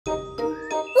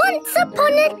Once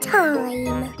upon a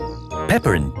time.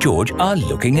 Peppa and George are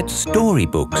looking at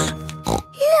storybooks.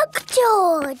 Look,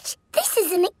 George, this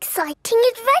is an exciting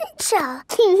adventure.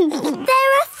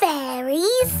 There are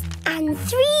fairies and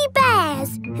 3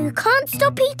 bears who can't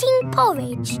stop eating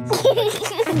porridge.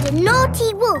 And a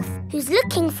naughty wolf who's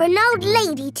looking for an old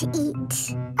lady to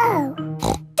eat. Oh.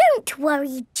 Don't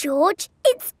worry, George.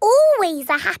 It's always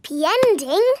a happy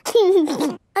ending.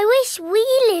 I wish we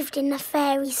lived in a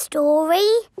fairy story.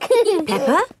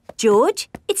 Peppa, George,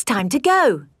 it's time to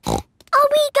go. Are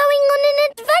we going on an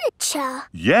adventure?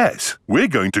 Yes, we're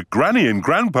going to Granny and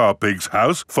Grandpa Pig's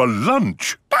house for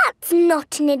lunch. That's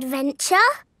not an adventure.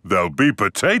 There'll be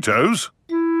potatoes.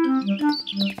 Can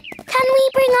we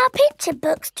bring our picture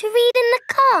books to read in the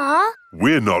car?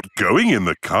 We're not going in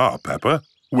the car, Peppa.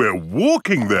 We're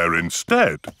walking there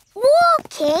instead.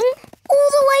 Walking? All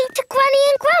the way to Granny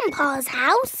and Grandpa's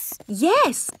house?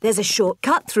 Yes, there's a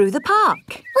shortcut through the park.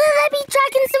 Will there be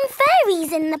dragons and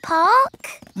fairies in the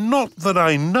park? Not that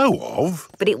I know of.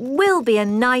 But it will be a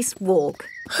nice walk.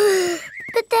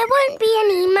 But there won't be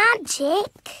any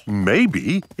magic.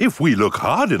 Maybe, if we look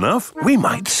hard enough, we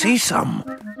might see some.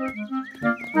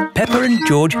 Peppa and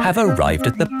George have arrived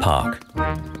at the park.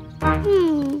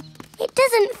 It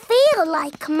doesn't feel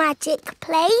like a magic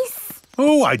place.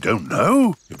 Oh, I don't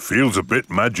know. It feels a bit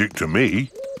magic to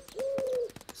me.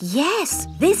 Yes,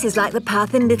 this is like the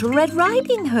path in Little Red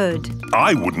Riding Hood.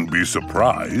 I wouldn't be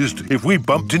surprised if we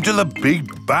bumped into the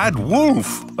big bad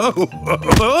wolf.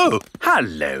 Oh.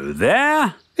 Hello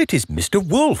there. It is Mr.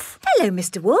 Wolf. Hello,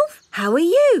 Mr. Wolf. How are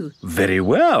you? Very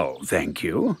well, thank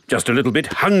you. Just a little bit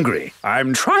hungry.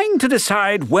 I'm trying to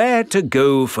decide where to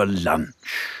go for lunch.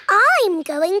 I'm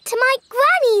going to my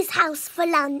granny's house for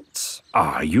lunch.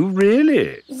 Are you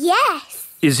really? Yes.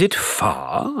 Is it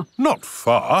far? Not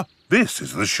far. This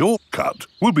is the shortcut.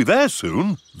 We'll be there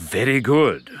soon. Very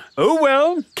good. Oh,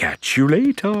 well, catch you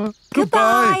later.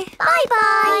 Goodbye.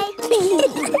 Bye-bye.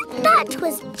 That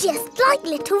was just like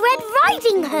Little Red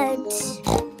Riding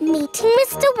Hood. Meeting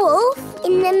Mr. Wolf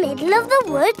in the middle of the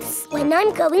woods when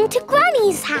I'm going to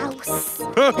Granny's house.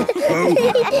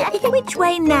 Which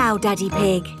way now, Daddy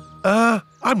Pig?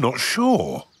 I'm not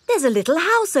sure. There's a little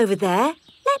house over there.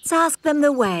 Let's ask them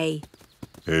the way.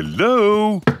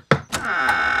 Hello?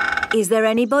 Is there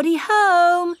anybody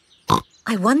home?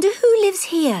 I wonder who lives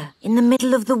here in the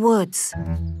middle of the woods.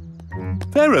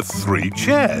 There are 3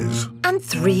 chairs. And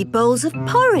 3 bowls of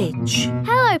porridge.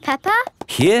 Hello, Peppa.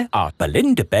 Here are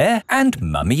Belinda Bear and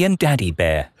Mummy and Daddy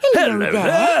Bear. Hello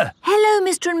there. Hello,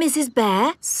 Mr. and Mrs.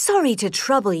 Bear. Sorry to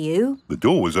trouble you. The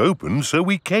door was open, so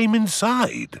we came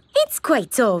inside. It's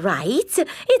quite all right.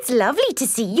 It's lovely to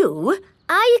see you.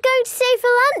 Are you going to stay for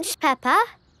lunch, Peppa?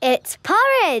 It's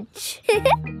porridge.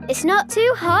 It's not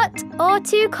too hot or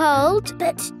too cold,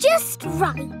 but just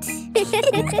right.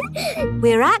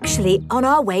 We're actually on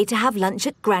our way to have lunch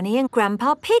at Granny and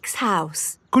Grandpa Pig's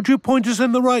house. Could you point us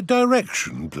in the right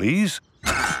direction, please?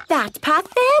 That path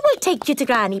there will take you to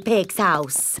Granny Pig's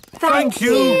house. Thank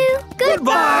you.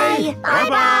 Goodbye.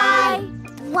 Bye-bye.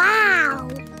 Wow.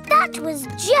 That was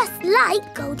just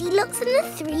like Goldilocks and the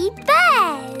 3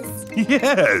 bears.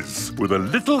 Yes, with a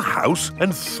little house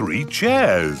and 3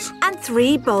 chairs. And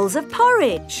 3 bowls of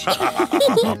porridge. We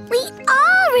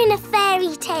are in a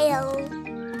fairy tale.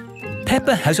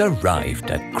 Peppa has arrived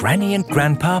at Granny and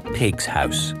Grandpa Pig's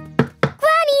house.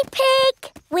 Granny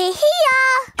Pig, we're here.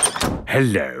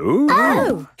 Hello.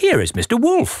 Oh. Here is Mr.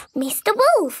 Wolf. Mr.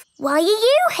 Wolf, why are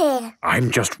you here?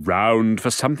 I'm just round for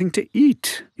something to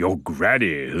eat. Your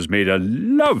granny has made a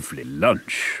lovely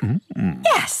lunch.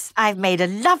 Yes, I've made a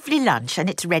lovely lunch and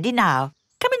it's ready now.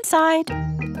 Come inside.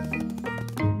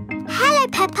 Hello,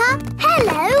 Peppa.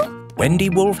 Hello. Wendy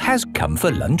Wolf has come for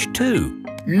lunch too.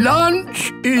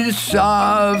 Lunch is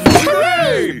served.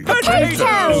 Hooray!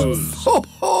 Potatoes! Ho,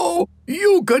 ho!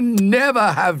 You can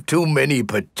never have too many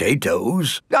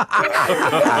potatoes. Wendy,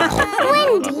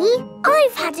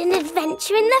 I've had an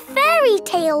adventure in the fairy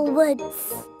tale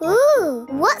woods. Ooh,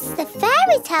 what's the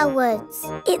fairy tale woods?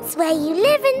 It's where you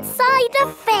live inside a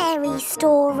fairy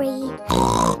story.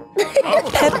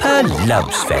 Peppa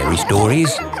loves fairy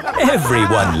stories.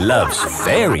 Everyone loves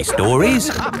fairy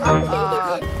stories.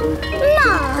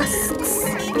 Masks.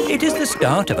 It is the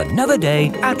start of another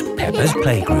day at Peppa's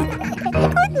playgroup.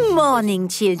 Good morning,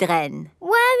 children.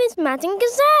 Where is Madame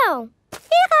Gazelle?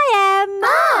 Here I am.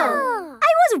 Oh.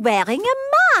 I was wearing a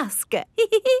mask.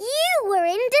 You were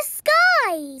in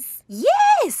disguise.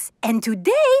 Yes, and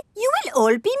today you will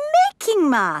all be making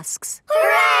masks.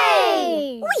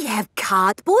 Hooray! We have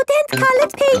cardboard and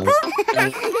coloured paper,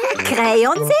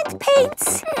 crayons and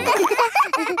paints,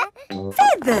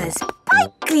 feathers,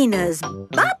 pipe cleaners,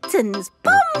 buttons, buttons,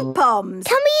 pom-poms.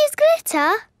 Can we use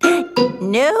glitter?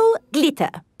 No glitter.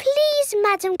 Please,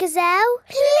 Madame Gazelle.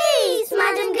 Please,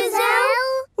 Madame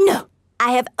Gazelle. No,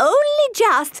 I have only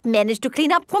just managed to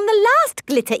clean up from the last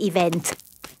glitter event.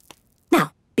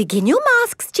 Now, begin your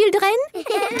masks, children.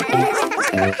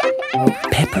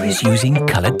 Peppa is using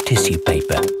coloured tissue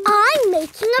paper. I'm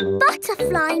making a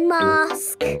butterfly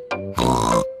mask.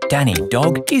 Danny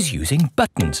Dog is using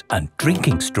buttons and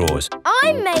drinking straws.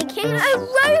 I'm making a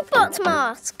robot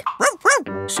mask.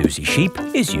 Susie Sheep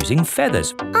is using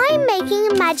feathers. I'm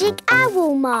making a magic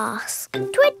owl mask.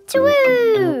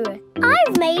 Twit-twoo!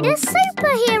 I've made a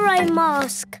superhero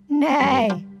mask. Nay.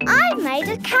 I've made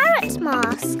a carrot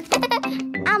mask.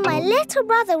 And my little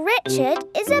brother Richard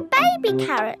is a baby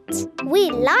carrot.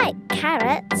 We like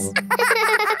carrots.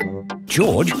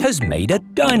 George has made a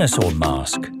dinosaur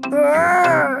mask.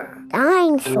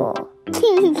 Dinosaur.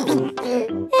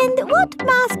 And what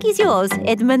mask is yours,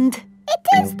 Edmund? It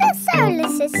is the solar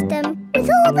system with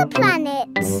all the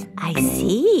planets. I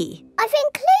see. I've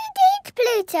included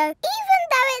Pluto, even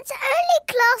though it's only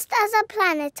classed as a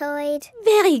planetoid.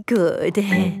 Very good.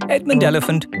 Edmund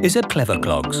Elephant is a clever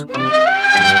clogs.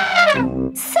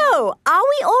 So, are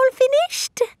we all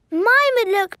finished? Mine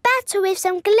would look better with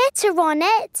some glitter on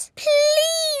it.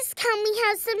 Please, can we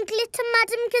have some glitter,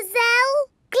 Madame Gazelle?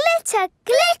 Glitter,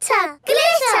 glitter,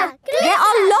 glitter, glitter. There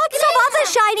are lots of other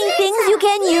shiny things you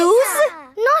can use.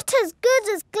 Not as good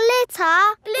as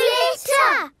glitter.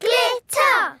 Glitter,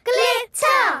 glitter,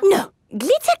 glitter. No,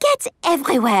 glitter gets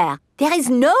everywhere. There is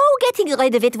no getting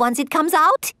rid of it once it comes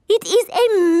out. It is a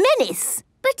menace.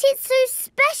 But it's so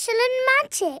special and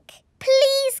magic.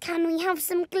 Please, can we have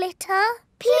some glitter?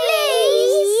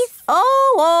 Please.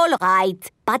 Oh, all right.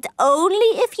 But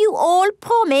only if you all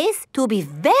promise to be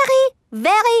very,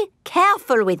 very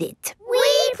careful with it.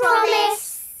 We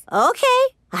promise. Okay,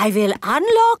 I will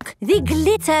unlock the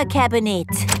glitter cabinet.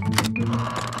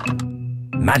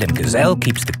 Madame Gazelle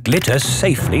keeps the glitter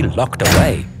safely locked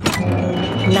away.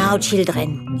 Now,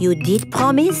 children, you did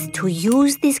promise to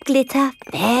use this glitter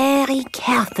very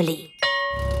carefully.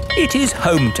 It is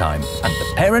home time and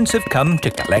the parents have come to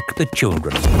collect the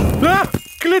children. Ah!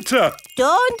 Glitter!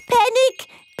 Don't panic.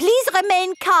 Please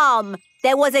remain calm.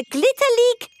 There was a glitter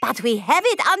leak, but we have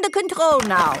it under control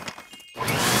now.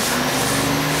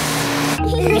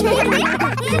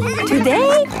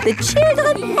 Today, the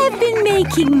children have been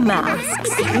making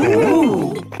masks.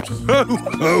 Ooh.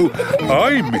 Oh,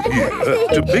 I'm here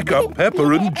to pick up Peppa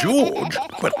and George,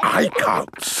 but I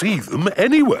can't see them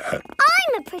anywhere.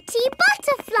 I'm a pretty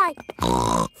butterfly.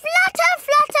 Flutter,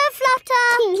 flutter,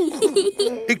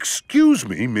 flutter. Excuse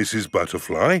me, Mrs.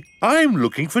 Butterfly. I'm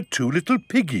looking for two little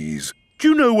piggies. Do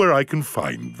you know where I can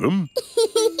find them?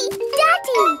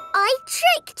 Daddy, I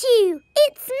tricked you.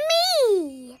 It's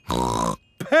me.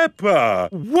 Peppa!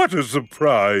 What a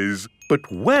surprise!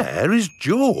 But where is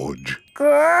George?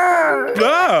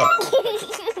 Ah!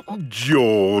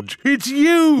 George, it's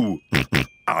you!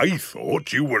 I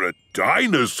thought you were a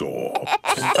dinosaur.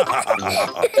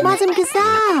 Madame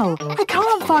Gazelle, I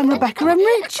can't find Rebecca and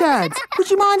Richard.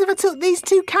 Would you mind if I took these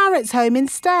 2 carrots home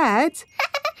instead?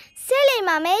 Silly,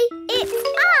 Mummy. It's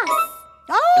us.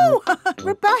 Oh,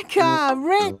 Rebecca,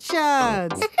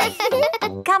 Richard.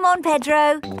 Come on,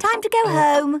 Pedro. Time to go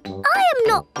home. I am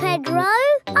not Pedro.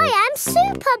 I am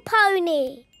Super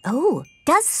Pony. Oh,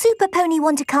 does Super Pony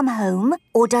want to come home?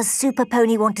 Or does Super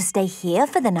Pony want to stay here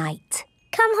for the night?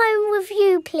 Come home with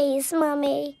you, please,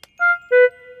 Mummy.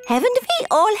 Haven't we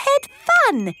all had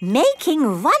fun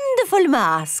making wonderful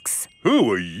masks?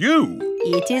 Who are you?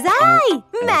 It is I,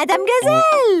 Madame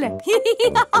Gazelle.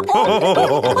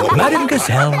 Madame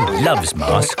Gazelle loves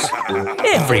masks.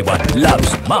 Everyone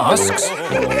loves masks.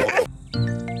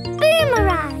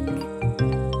 Boomerang.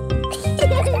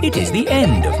 It is the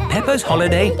end of Peppa's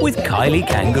holiday with Kylie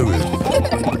Kangaroo.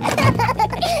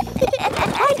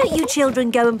 Why don't you children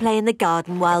go and play in the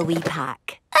garden while we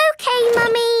pack? Okay,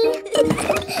 Mummy.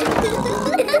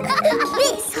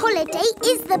 This holiday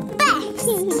is the best.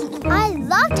 I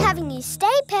loved having you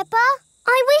stay, Peppa.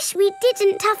 I wish we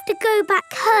didn't have to go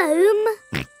back home.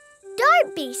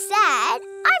 Don't be sad.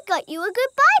 I've got you a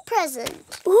goodbye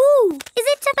present. Ooh, is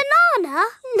it a banana?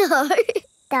 No.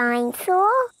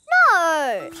 Dinosaur?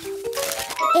 No.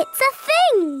 It's a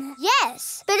thing.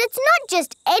 Yes, but it's not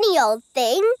just any old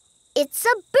thing. It's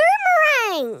a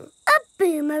boomerang. A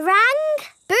boomerang?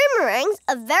 Boomerangs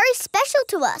are very special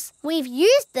to us. We've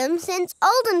used them since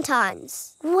olden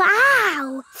times.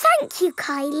 Wow! Thank you,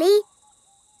 Kylie.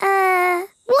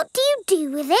 What do you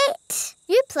do with it?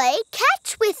 You play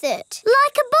catch with it.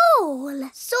 Like a ball?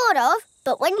 Sort of,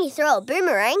 but when you throw a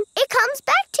boomerang, it comes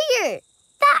back to you.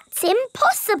 That's It's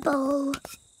impossible.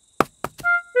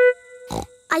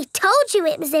 I told you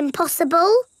it was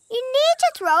impossible. You need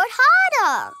to throw it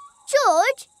harder.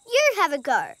 George, you have a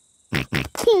go.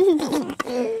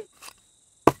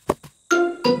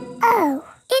 Oh,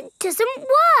 it doesn't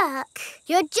work.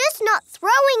 You're just not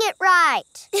throwing it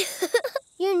right.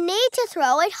 You need to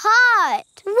throw it hard.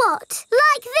 What,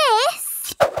 like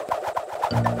this?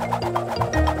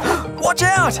 Watch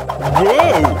out!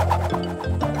 Whoa!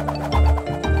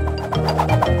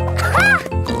 Ha!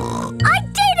 I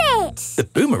did it! The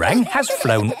boomerang has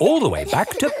flown all the way back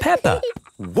to Peppa.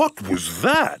 What was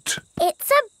that?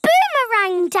 It's a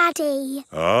boomerang, Daddy.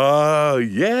 Ah,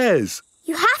 yes.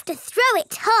 You have to throw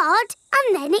it hard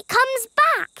and then it comes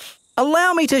back.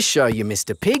 Allow me to show you,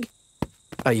 Mr. Pig.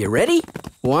 Are you ready?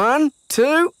 1,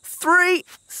 2, 3,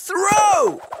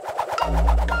 throw!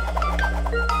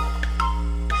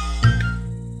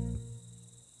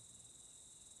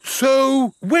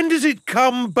 So, when does it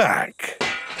come back?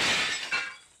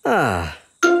 Ah.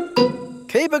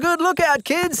 Keep a good lookout,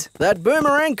 kids. That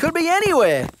boomerang could be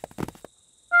anywhere.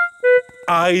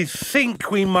 I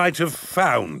think we might have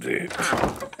found it.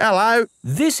 Hello.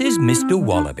 This is Mr.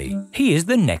 Wallaby. He is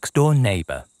the next-door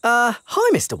neighbour. Hi,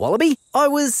 Mr. Wallaby. I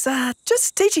was,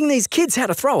 just teaching these kids how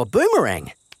to throw a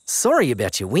boomerang. Sorry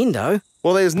about your window.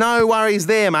 Well, there's no worries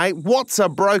there, mate. What's a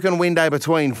broken window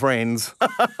between friends?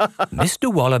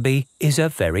 Mr. Wallaby is a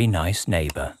very nice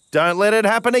neighbour. Don't let it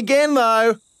happen again,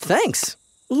 though. Thanks.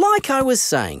 Like I was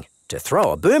saying, to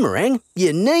throw a boomerang,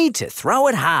 you need to throw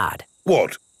it hard.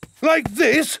 What? Like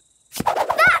this?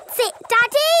 That's it,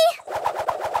 Daddy.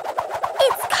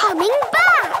 It's coming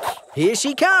back. Here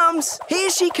she comes.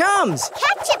 Here she comes.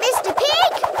 Catch it, Mr.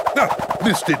 Pig. Ah,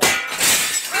 missed it.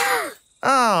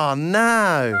 Oh,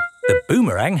 no. The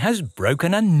boomerang has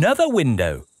broken another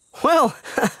window. Well,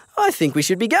 I think we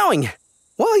should be going.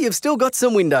 Well, you've still got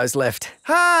some windows left.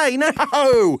 Hey,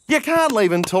 no! You can't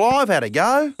leave until I've had a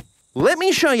go. Let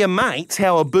me show your mates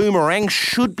how a boomerang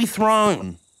should be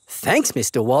thrown. Thanks,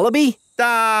 Mr. Wallaby.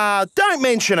 Don't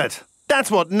mention it. That's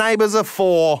what neighbours are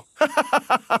for.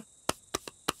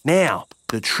 Now,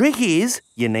 the trick is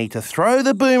you need to throw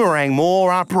the boomerang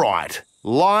more upright.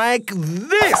 Like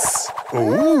this.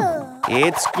 Ooh.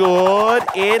 It's good.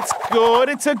 It's good.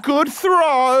 It's a good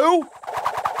throw.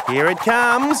 Here it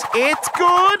comes. It's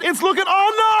good. It's looking...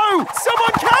 Oh, no!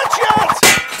 Someone catch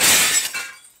it!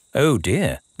 Oh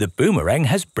dear, the boomerang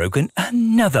has broken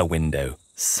another window.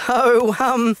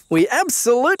 So, we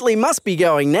absolutely must be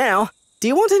going now. Do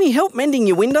you want any help mending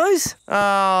your windows?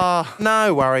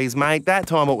 No worries, mate. That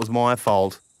time it was my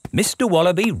fault. Mr.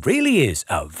 Wallaby really is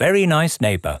a very nice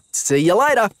neighbour. See you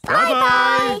later.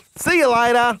 Bye-bye. See you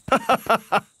later.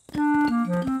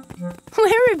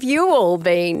 Where have you all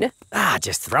been?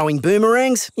 Just throwing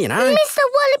boomerangs, you know. Mr.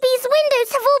 Wallaby's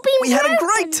windows have all been We had a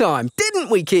great time, didn't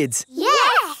we, kids?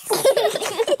 Yes.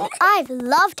 I've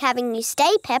loved having you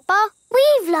stay, Peppa.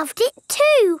 We've loved it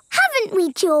too, haven't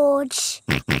we, George?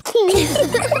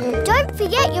 Don't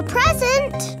forget your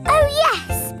present. Oh,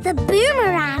 yes, the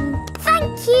boomerang.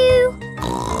 Thank you.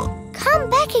 Come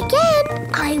back again.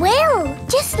 I will,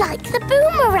 just like the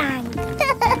boomerang.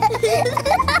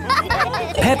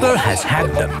 Peppa has had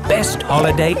the best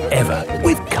holiday ever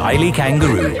with Kylie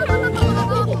Kangaroo.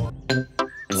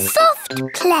 Soft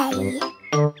play.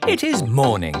 It is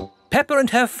morning. Peppa and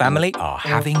her family are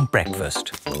having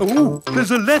breakfast. Oh,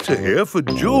 there's a letter here for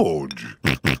George.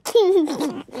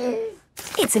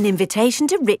 It's an invitation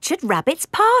to Richard Rabbit's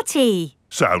party.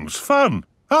 Sounds fun.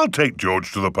 I'll take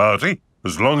George to the party,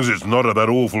 as long as it's not at that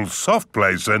awful soft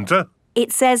play centre.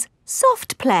 It says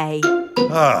soft play.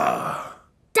 Ah.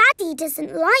 Daddy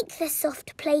doesn't like the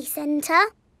soft play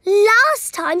centre.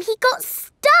 Last time he got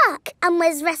stuck and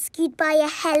was rescued by a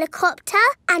helicopter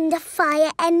and a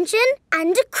fire engine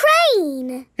and a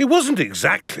crane. It wasn't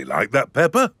exactly like that,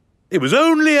 Peppa. It was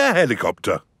only a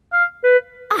helicopter.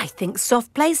 I think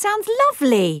soft play sounds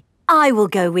lovely. I will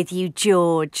go with you,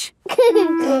 George.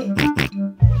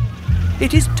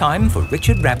 It is time for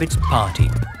Richard Rabbit's party.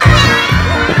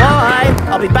 Bye!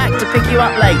 I'll be back to pick you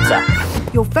up later.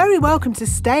 You're very welcome to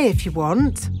stay if you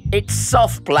want. It's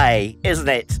soft play, isn't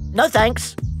it? No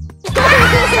thanks.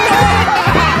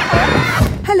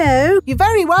 Hello. You're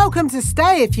very welcome to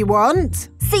stay if you want.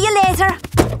 See you later.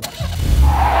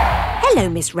 Hello,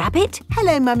 Miss Rabbit.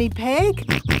 Hello, Mummy Pig.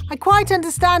 I quite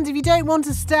understand if you don't want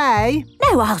to stay.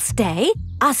 No, I'll stay.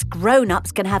 Us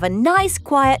grown-ups can have a nice,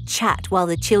 quiet chat while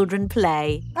the children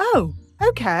play. Oh,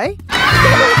 OK.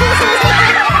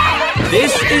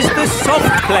 This is the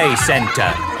Soft Play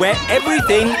Centre, where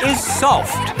everything is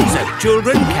soft, so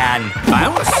children can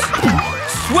bounce,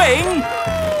 swing,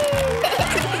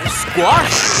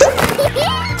 Squash.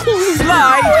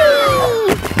 Slide.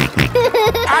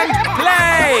 And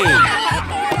play.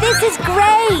 This is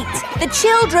great! The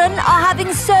children are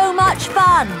having so much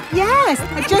fun. Yes,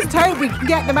 I just hope we can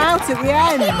get them out at the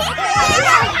end.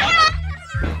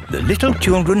 The little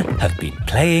children have been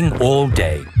playing all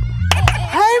day.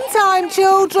 Home time,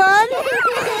 children!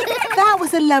 That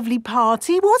was a lovely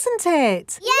party, wasn't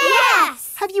it? Yes!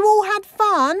 Have you all had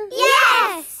fun?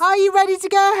 Yes! Are you ready to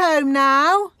go home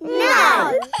now?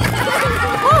 No!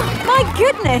 Oh, my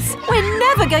goodness! We're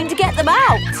never going to get them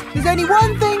out. There's only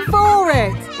one thing for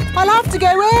it. I'll have to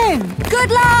go in. Good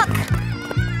luck!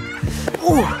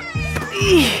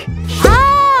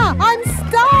 Ah! I'm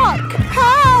stuck!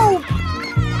 Help!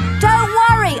 Don't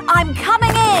worry, I'm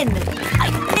coming in.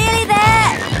 I'm nearly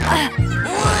there.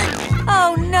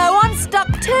 Oh no, I'm stuck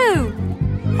too.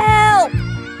 Help!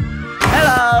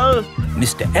 Hello.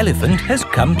 Mr. Elephant has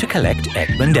come to collect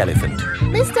Edmund Elephant.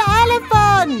 Mr.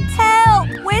 Elephant! Help!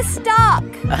 We're stuck.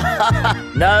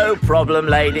 No problem,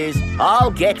 ladies.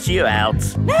 I'll get you out.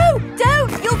 No,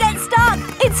 don't! You'll get stuck.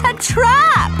 It's a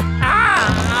trap.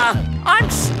 Ah! I'm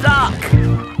stuck.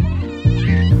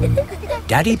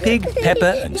 Daddy Pig,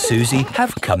 Peppa and Susie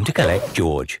have come to collect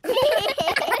George.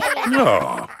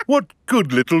 Ah, what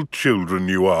good little children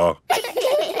you are.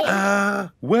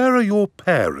 Where are your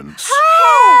parents?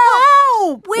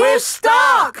 Help! We're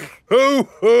stuck. Ho,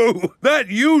 ho! That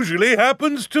usually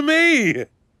happens to me.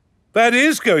 That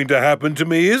is going to happen to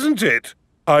me, isn't it?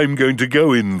 I'm going to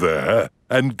go in there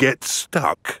and get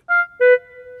stuck.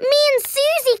 Me and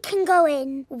Susie can go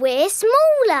in. We're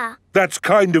smaller. That's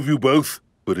kind of you both,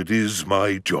 but it is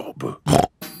my job.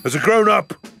 As a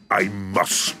grown-up, I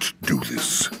must do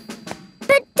this.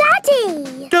 But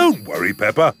Daddy! Don't worry,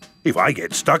 Peppa. If I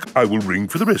get stuck, I will ring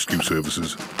for the rescue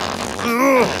services.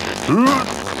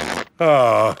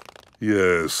 Ah,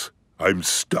 yes, I'm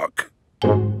stuck.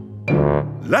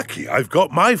 Lucky I've got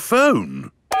my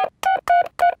phone.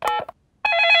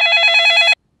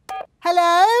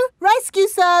 Hello? Rescue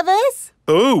service?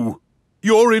 Oh,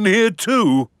 you're in here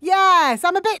too? Yes,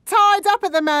 I'm a bit tied up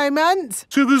at the moment.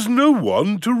 So there's no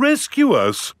one to rescue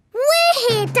us? We're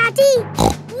here, Daddy.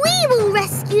 We will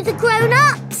rescue the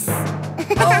grown-ups.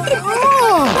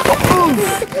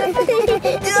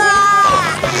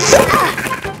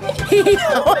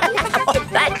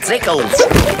 That tickles.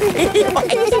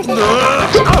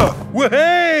 Well,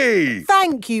 hey!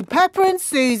 Thank you, Peppa and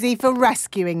Susie, for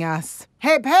rescuing us.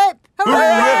 Hip, hip,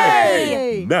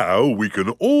 Hooray! Now we can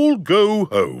all go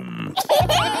home.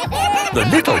 The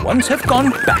little ones have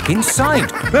gone back inside.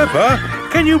 Peppa,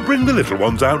 can you bring the little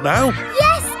ones out now?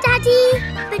 Yes, Daddy.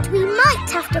 But we might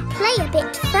have to play a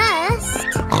bit first.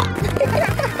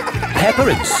 Peppa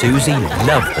and Susie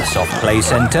love the soft play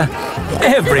centre.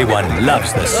 Everyone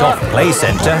loves the soft play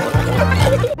centre.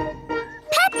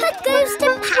 Peppa goes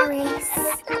to Paris.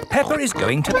 Peppa is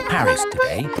going to Paris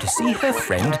today to see her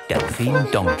friend Delphine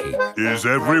Donkey. Is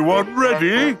everyone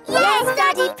ready? Yes,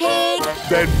 Daddy Pig.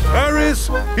 Then Paris,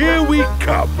 here we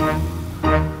come.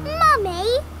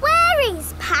 Mummy, where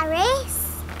is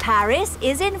Paris? Paris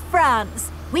is in France.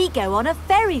 We go on a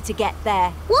ferry to get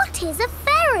there. What is a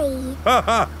ferry? Ha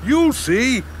ha, you'll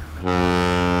see.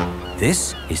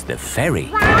 This is the ferry.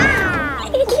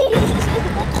 Wow!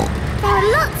 There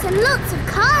are lots and lots of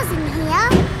cars in here.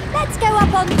 Let's go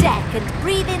up on deck and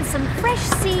breathe in some fresh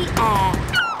sea air.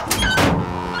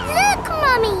 Look,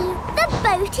 Mummy! The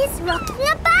boat is rocking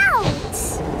about.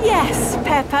 Yes,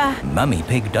 Peppa. Mummy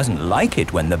Pig doesn't like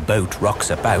it when the boat rocks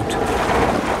about.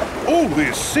 All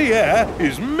this sea air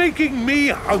is making me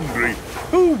hungry.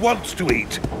 Who wants to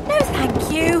eat? No,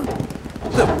 thank you.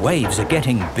 The waves are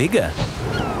getting bigger.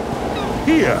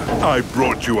 Here, I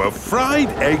brought you a fried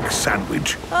egg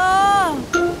sandwich. Oh!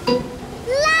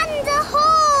 Land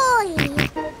ahoy!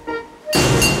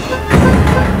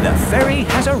 The ferry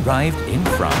has arrived in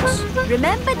France.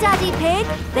 Remember, Daddy Pig?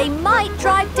 They might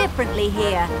drive differently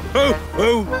here.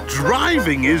 Oh,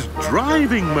 driving is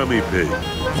driving, Mummy Pig.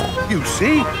 You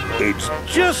see, it's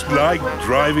just like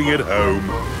driving at home.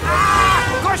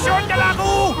 Cochon de la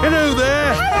roue! Hello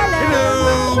there. Hello.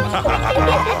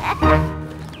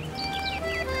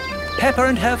 Peppa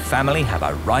and her family have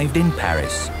arrived in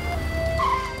Paris.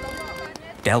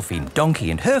 Delphine Donkey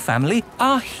and her family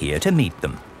are here to meet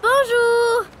them.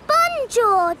 Bonjour.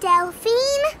 Bonjour,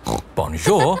 Delphine.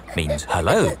 Bonjour means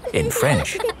hello in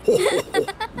French.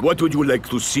 What would you like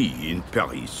to see in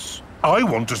Paris? I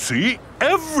want to see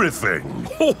everything.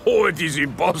 Oh, it is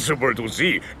impossible to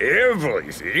see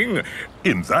everything.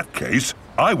 In that case,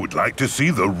 I would like to see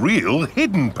the real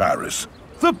hidden Paris.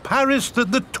 The Paris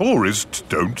that the tourists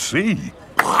don't see.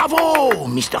 Bravo,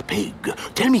 Mr. Pig.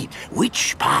 Tell me,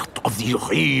 which part of the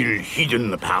real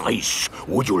hidden Paris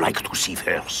would you like to see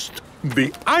first?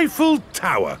 The Eiffel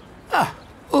Tower. Ah,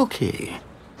 okay.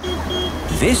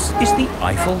 This is the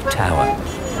Eiffel Tower.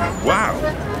 Wow,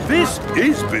 this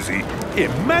is busy.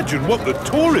 Imagine what the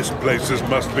tourist places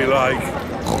must be like.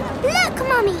 Look,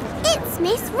 Mummy, it's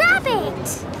Miss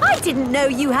Rabbit. I didn't know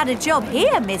you had a job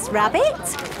here, Miss Rabbit.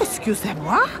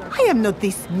 Excusez-moi, I am not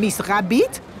this Miss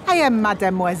Rabbit. I am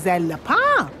Mademoiselle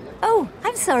Lapin. Oh,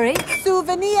 I'm sorry.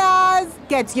 Souvenirs!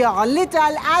 Get your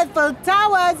little Eiffel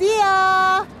Towers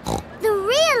here! The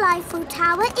real Eiffel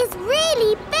Tower is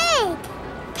really big.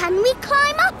 Can we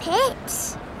climb up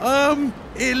it?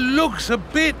 It looks a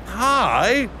bit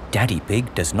high. Daddy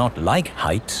Pig does not like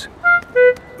heights.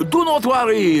 Do not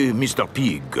worry, Mr.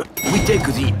 Pig. We take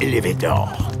the elevator.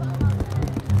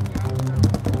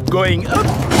 Going up.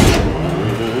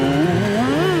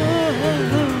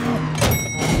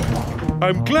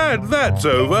 I'm glad that's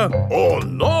over. Oh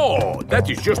no, that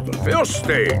is just the first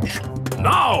stage.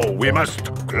 Now we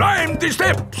must climb the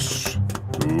steps.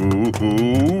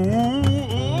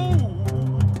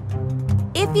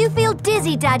 If you feel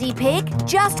dizzy, Daddy Pig,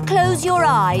 just close your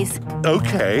eyes.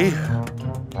 Okay.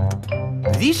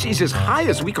 This is as high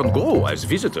as we can go as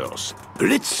visitors.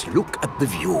 Let's look at the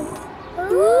view.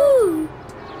 Ooh.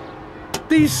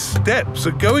 These steps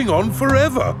are going on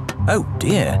forever. Oh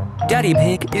dear, Daddy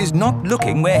Pig is not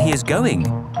looking where he is going.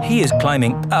 He is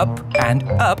climbing up and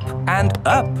up and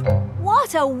up.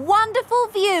 What a wonderful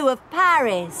view of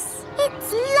Paris.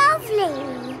 It's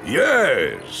lovely.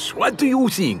 Yes. What do you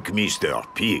think, Mr.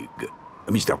 Pig?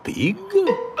 Mr. Pig?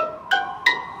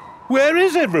 Where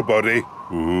is everybody?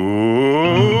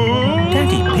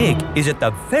 Daddy Pig is at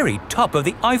the very top of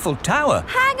the Eiffel Tower.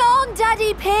 Hang on,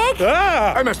 Daddy Pig.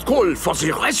 Ah! I must call for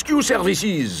the rescue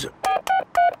services.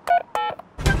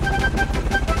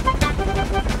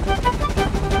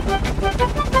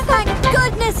 Thank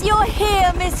goodness you're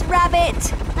here, Miss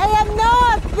Rabbit. I am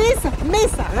not this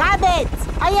Miss Rabbit.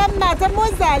 I am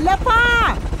Mademoiselle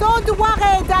Lapin. Don't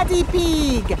worry, Daddy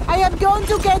Pig. I am going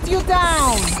to get you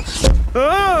down.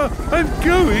 Ah! I'm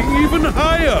going even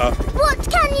higher. What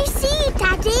can you see,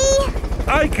 Daddy?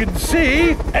 I can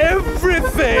see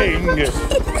everything.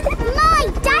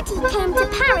 My daddy came to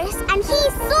Paris and he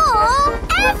saw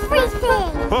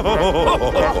everything.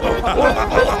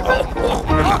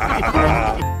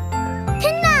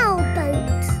 Canal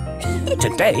boat.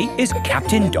 Today is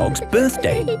Captain Dog's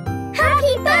birthday.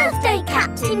 Happy birthday,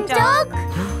 Captain Dog.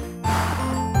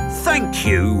 Thank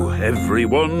you,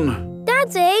 everyone.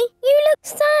 Daddy, you look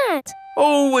sad.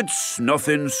 Oh, it's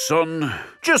nothing, son.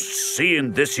 Just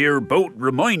seeing this here boat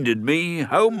reminded me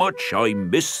how much I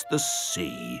miss the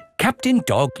sea. Captain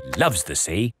Dog loves the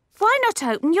sea. Why not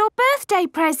open your birthday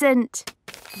present?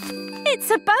 It's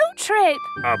a boat trip.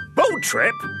 A boat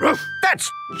trip? That's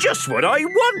just what I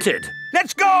wanted.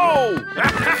 Let's go!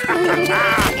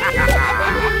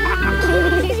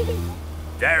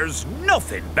 There's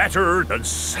nothing better than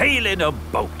sailing a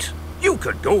boat. You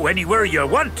could go anywhere you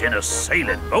want in a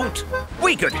sailing boat.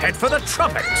 We could head for the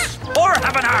tropics or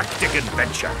have an Arctic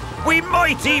adventure. We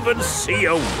might even see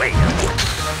a whale.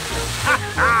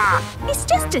 It's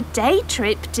just a day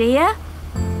trip, dear.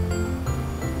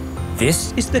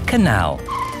 This is the canal.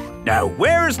 Now,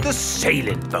 where's the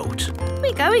sailing boat?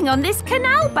 We're going on this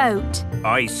canal boat.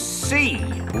 I see.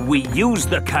 We use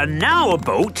the canal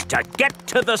boat to get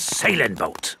to the sailing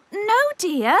boat. No,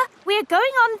 dear. We're going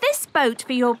on this boat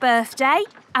for your birthday,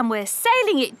 and we're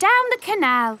sailing it down the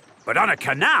canal. But on a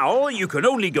canal, you can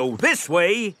only go this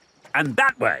way and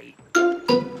that way.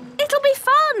 It'll be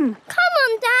fun. Come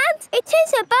on, Dad. It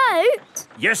is a boat.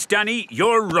 Yes, Danny,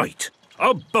 you're right.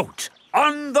 A boat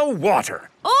on the water.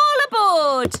 All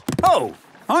aboard. Oh,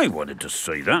 I wanted to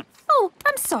say that. Oh,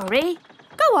 I'm sorry.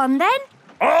 Go on, then.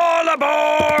 All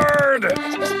aboard!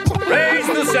 Raise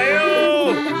the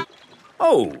sail!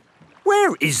 Oh,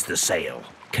 where is the sail?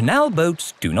 Canal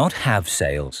boats do not have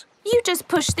sails. You just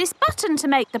push this button to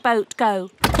make the boat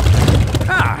go.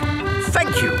 Ah,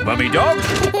 thank you, Mummy Dog.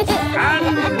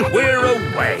 And we're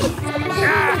away.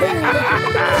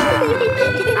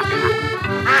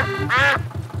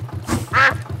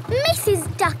 Mrs.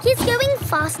 Duck is going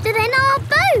faster than our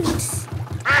boat.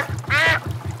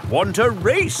 Want a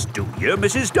race, do you,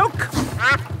 Mrs. Duck?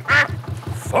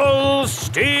 Full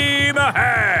steam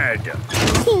ahead!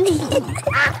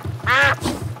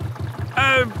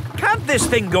 Can't this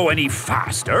thing go any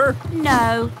faster?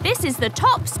 No, this is the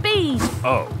top speed.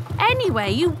 Oh.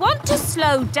 Anyway, you want to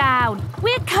slow down.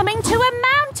 We're coming to a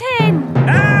mountain.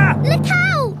 Ah! Look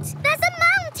out! There's a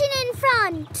mountain in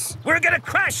front. We're going to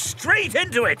crash straight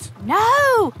into it.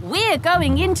 No, we're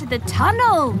going into the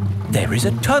tunnel. There is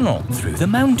a tunnel through the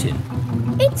mountain.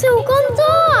 It's all gone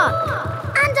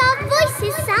dark. And our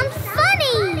voices sound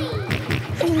funny.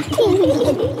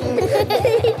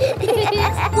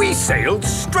 We sailed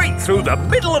straight through the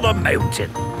middle of a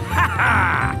mountain. Ha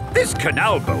ha! This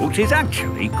canal boat is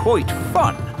actually quite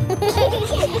fun. Look,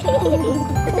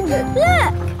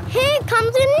 here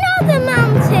comes another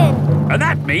mountain. And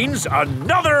that means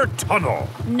another tunnel.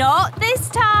 Not this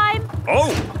time.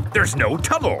 Oh, there's no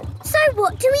tunnel. So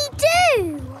what do we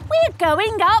do? We're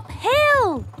going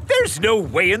uphill. There's no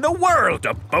way in the world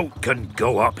a boat can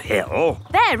go uphill.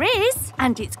 There is,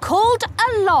 and it's called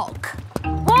a lock.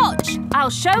 Watch, I'll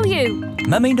show you.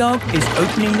 Mummy Dog is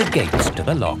opening the gates to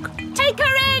the lock. Take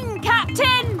her in,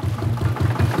 Captain.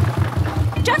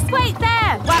 Just wait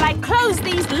there while I close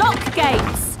these lock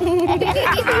gates.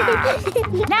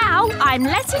 Now I'm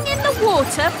letting in the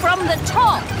water from the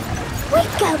top. We're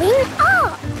going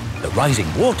up. The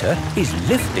rising water is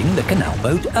lifting the canal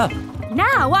boat up.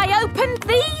 Now I opened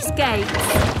these gates.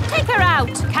 Take her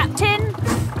out, Captain.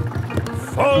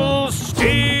 Full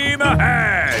steam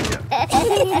ahead!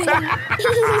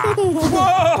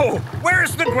 Whoa!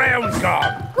 Where's the ground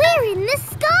gone? We're in the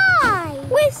sky.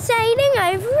 We're sailing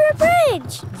over a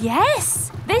bridge.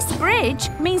 Yes, this bridge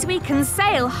means we can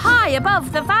sail high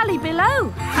above the valley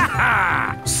below. Ha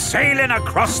ha! Sailing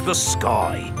across the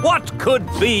sky. What could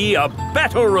be a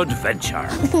better adventure?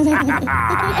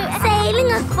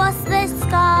 Sailing across the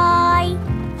sky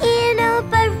in a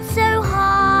boat so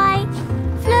high,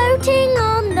 floating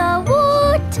on the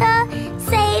water,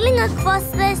 sailing across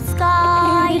the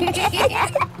sky.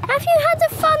 Have you had a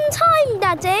fun time,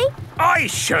 Daddy? I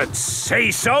should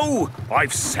say so.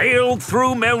 I've sailed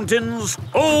through mountains,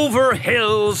 over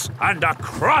hills, and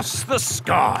across the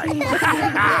sky.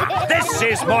 This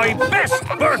is my best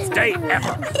birthday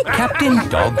ever. Captain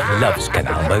Dog loves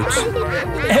canal boats.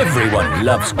 Everyone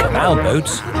loves canal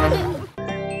boats.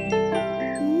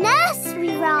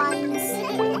 Nursery rhymes.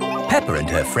 Peppa and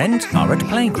her friends are at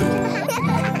playgroup.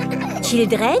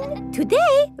 Children,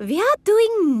 today we are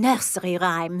doing nursery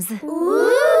rhymes.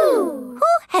 Ooh!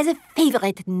 Who has a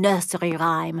favourite nursery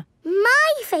rhyme?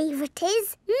 My favourite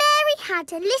is Mary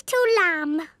Had a Little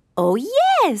Lamb. Oh,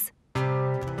 yes!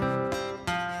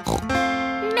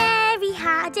 Mary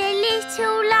had a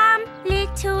little lamb,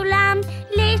 little lamb,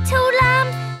 little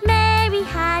lamb. Mary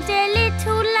had a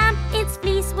little lamb, its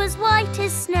fleece was white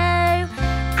as snow.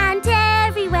 And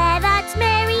everywhere that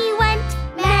Mary went,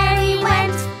 Mary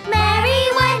went,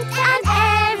 Mary went. And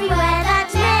everywhere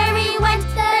that Mary went,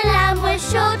 the lamb was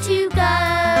sure to go.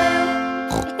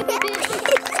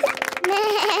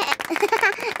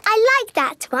 I like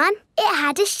that one. It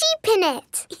had a sheep in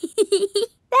it.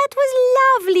 That was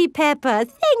lovely, Peppa.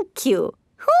 Thank you.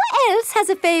 Who else has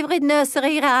a favourite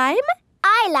nursery rhyme?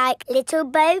 I like Little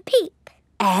Bo Peep.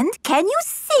 And can you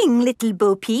sing, Little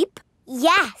Bo Peep?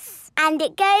 Yes, and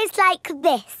it goes like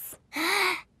this.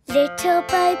 Little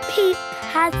Bo Peep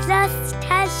has lost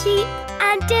her sheep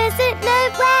and doesn't know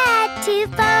where to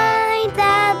find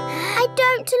them. I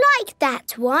don't like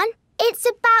that one. It's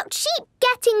about sheep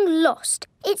getting lost.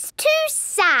 It's too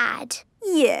sad.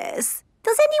 Yes.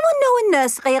 Does anyone know a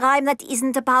nursery rhyme that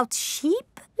isn't about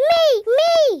sheep?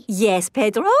 Me! Yes,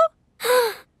 Pedro?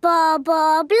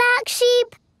 Baba Black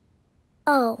Sheep.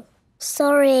 Oh,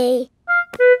 sorry.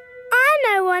 I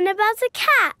know one about a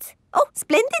cat. Oh,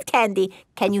 splendid, Candy.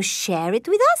 Can you share it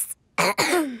with us?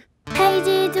 Hey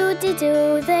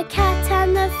diddle-diddle, the cat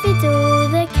and the fiddle,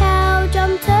 the cow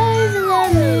jumped over the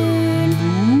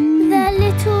moon. The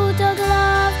little dog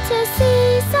loved to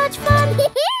see such fun, and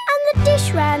the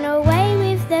dish ran away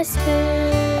with the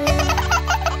spoon.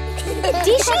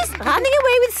 Dishes running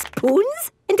away with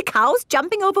spoons? And cows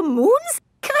jumping over moons?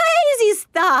 Crazy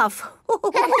stuff!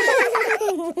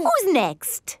 Who's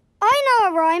next? I know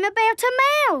a rhyme about a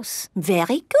mouse.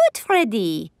 Very good,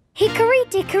 Freddy. Hickory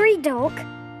dickory dock,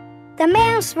 the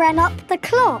mouse ran up the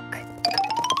clock.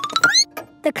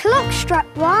 The clock struck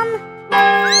one,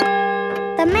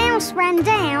 the mouse ran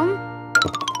down.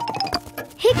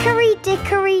 Hickory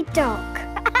dickory dock.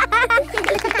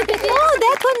 Oh,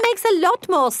 that one makes a lot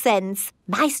more sense.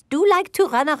 Mice do like to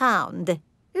run around.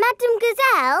 Madam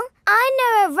Gazelle, I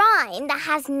know a rhyme that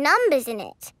has numbers in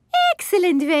it.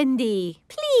 Excellent, Wendy.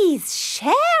 Please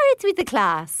share it with the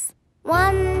class.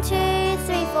 1, 2,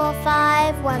 3, 4,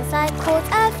 5. Once I caught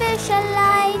a fish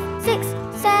alive. 6,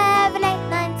 7, 8,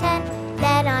 9, 10.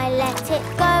 Then I let it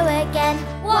go again.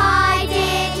 Why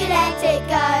did you let it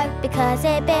go? Because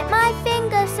it bit my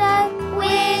finger so.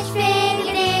 Which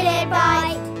finger did it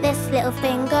bite? This little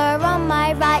finger on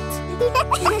my right.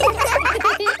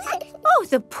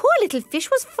 The poor little fish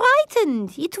was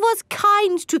frightened. It was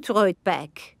kind to throw it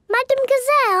back. Madam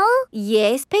Gazelle?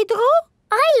 Yes, Pedro?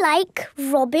 I like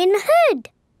Robin Hood.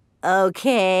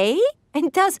 Okay.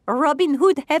 And does Robin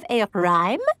Hood have a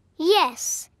rhyme?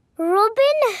 Yes.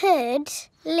 Robin Hood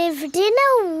lived in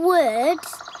a wood.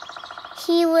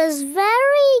 He was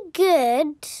very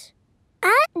good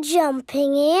at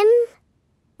jumping in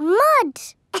mud.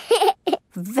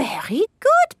 Very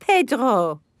good,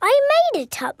 Pedro. I made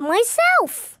it up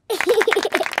myself.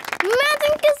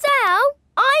 Madam Gazelle,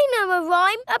 I know a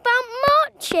rhyme about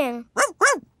marching.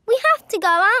 We have to go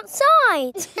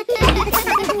outside.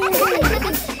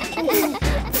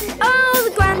 Oh,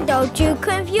 the grand old Duke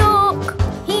of York,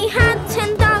 he had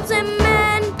 10,000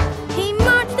 men. He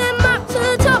marched them up to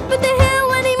the top of the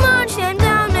hill and he marched them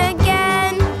down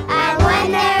again. And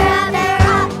when they're up, they're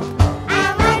up.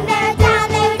 And when they're down,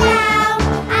 they're down.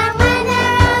 And when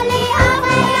they're only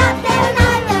halfway up, they're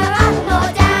neither up nor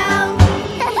down.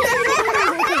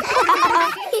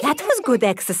 That was good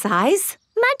exercise.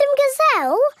 Madam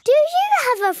Gazelle, do you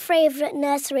have a favourite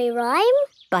nursery rhyme?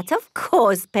 But of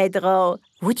course, Pedro.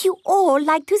 Would you all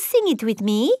like to sing it with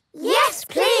me? Yes,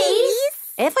 please.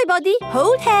 Everybody,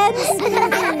 hold hands.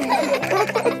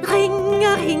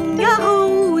 Ring-a-ring-a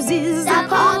roses, A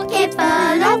pocket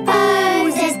full of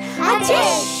posies. A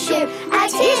tissue,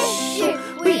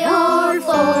 we all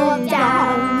fall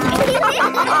down.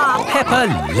 Peppa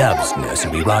loves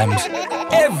nursery rhymes.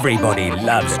 Everybody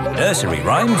loves nursery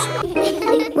rhymes.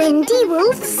 Wendy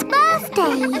Wolf's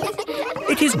birthday.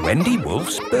 It is Wendy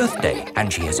Wolf's birthday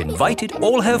and she has invited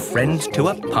all her friends to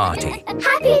a party.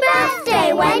 Happy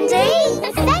birthday, Wendy.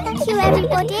 Thank you,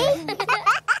 everybody.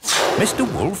 Mr.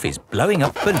 Wolf is blowing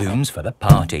up balloons for the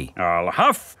party. I'll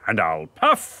huff and I'll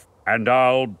puff and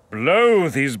I'll blow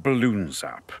these balloons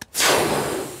up.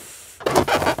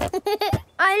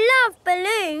 I love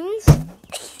balloons.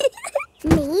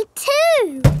 Me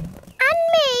too. And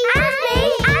me. And me.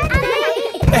 And me.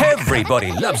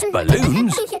 Everybody loves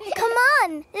balloons. Come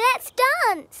on, let's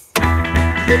dance.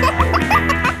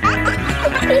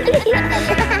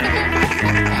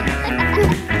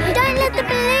 Don't let the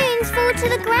balloons fall to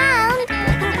the ground.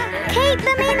 Keep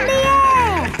them in the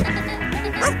air.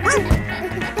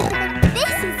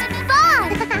 This is fun.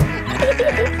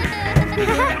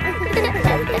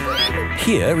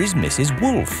 Here is Mrs.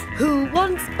 Wolf. Who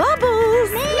wants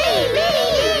bubbles? Me.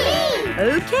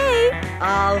 Okay,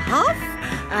 I'll huff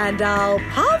and I'll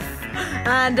puff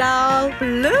and I'll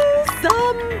blow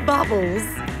some bubbles.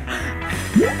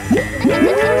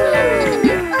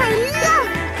 I love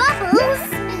bubbles.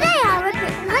 They are a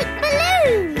bit like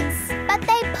balloons. But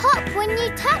they pop when you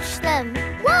touch them.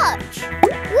 Watch.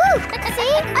 Woo!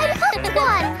 See? I popped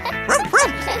one.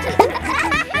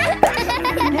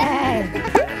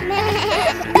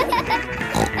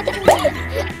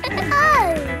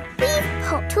 Oh, we've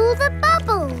popped all the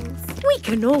bubbles. We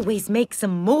can always make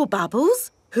some more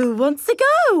bubbles. Who wants to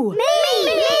go? Me!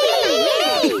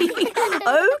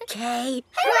 Okay.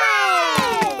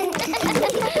 Hooray!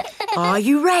 Are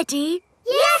you ready?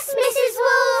 Yes, Mrs.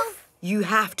 Wolf. You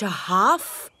have to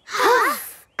huff.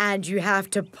 Huff. And you have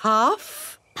to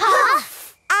puff.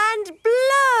 Puff. And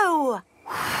blow.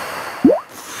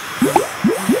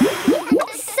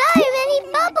 So many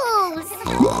bubbles.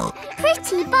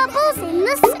 Pretty bubbles in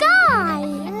the sky.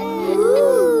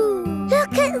 Ooh.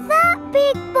 Look at that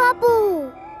big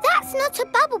bubble. That's not a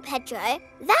bubble, Pedro.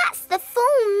 That's the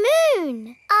full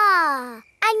moon. Ah,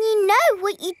 and you know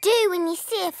what you do when you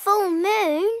see a full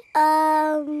moon?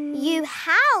 You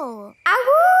howl.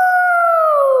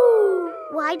 Ahoo!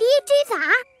 Why do you do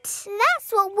that?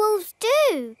 That's what wolves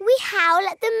do. We howl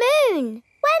at the moon.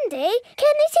 Wendy,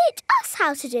 can you teach us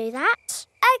how to do that?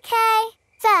 Okay.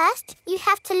 First, you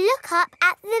have to look up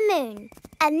at the moon.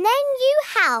 And then you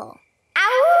howl.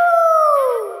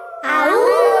 Ahoo!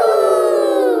 Ahoo!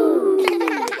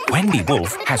 Wendy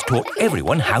Wolf has taught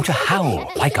everyone how to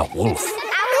howl like a wolf.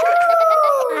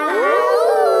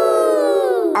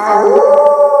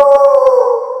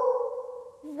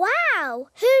 Wow,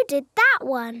 who did that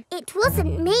one? It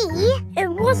wasn't me. It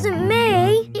wasn't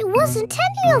me. It wasn't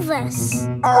any of us. It's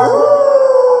a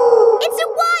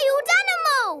wild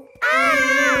animal.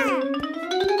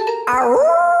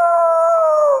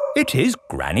 It is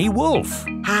Granny Wolf.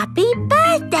 Happy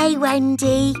birthday,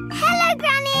 Wendy. Hello,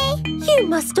 Granny. You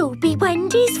must all be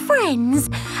Wendy's friends.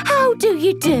 How do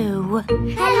you do?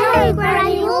 Hello,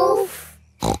 Granny Wolf.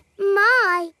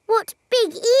 My, what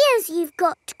big ears you've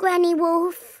got, Granny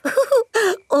Wolf.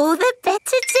 All the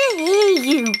better to hear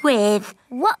you with.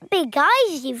 What big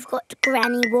eyes you've got,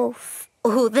 Granny Wolf.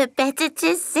 All the better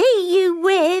to see you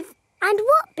with. And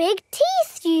what big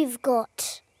teeth you've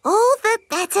got. All the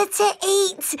better to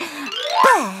eat.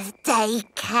 Birthday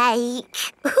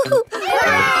cake.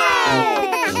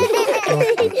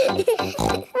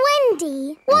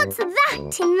 Wendy, what's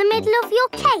that in the middle of your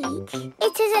cake?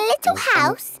 It is a little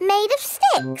house made of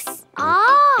sticks.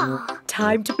 Ah!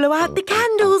 Time to blow out the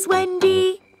candles,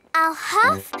 Wendy. I'll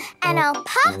huff and I'll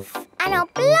puff and I'll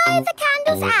blow the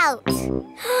candles out.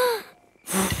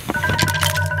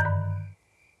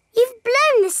 You've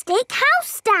blown the stick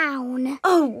house down.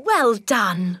 Oh, well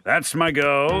done. That's my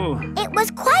go. It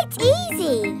was quite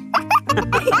easy.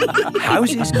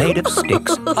 Houses made of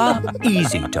sticks are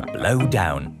easy to blow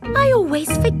down. I always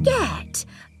forget.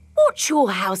 What's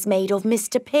your house made of,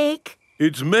 Mr. Pig?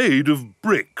 It's made of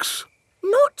bricks.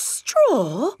 Not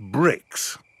straw?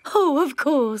 Bricks. Oh, of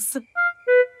course.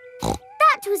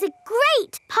 That was a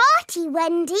great party,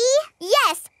 Wendy.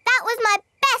 Yes, that was my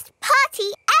best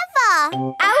party ever.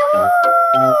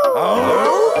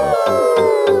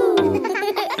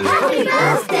 Happy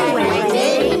birthday,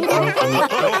 Wendy!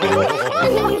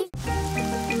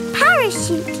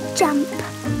 Parachute jump.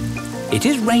 It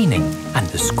is raining and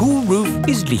the school roof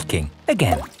is leaking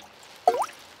again.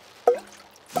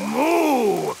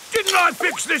 Moo! Didn't I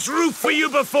fix this roof for you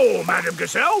before, Madam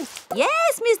Gazelle?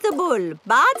 Yes, Mr. Bull,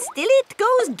 but still it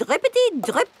goes drippity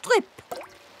drip drip.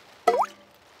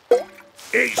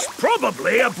 It's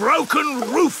probably a broken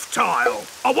roof tile.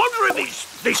 I wonder if it's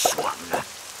this one.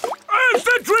 Has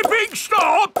the dripping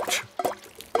stopped?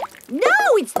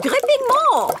 No, it's dripping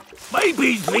more.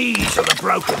 Maybe these are the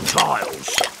broken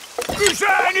tiles. Is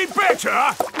that any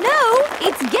better? No,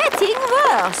 it's getting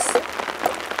worse.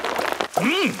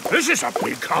 This is a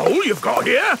big hole you've got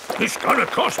here. It's gonna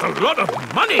cost a lot of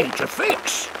money to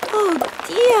fix. Oh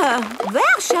dear,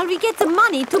 where shall we get the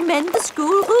money to mend the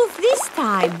school roof this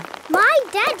time? My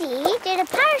daddy did a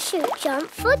parachute jump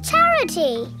for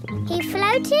charity. He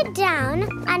floated down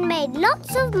and made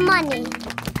lots of money.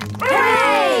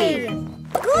 Hooray!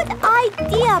 Good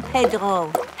idea,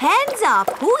 Pedro. Hands up,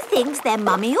 who thinks their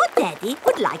mummy or daddy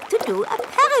would like to do a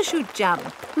parachute jump?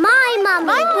 My mummy.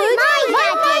 My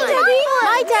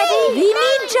daddy. We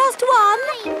need just one.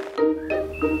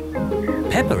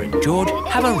 Peppa and George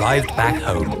have arrived back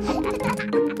home.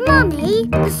 Mummy,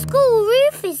 the school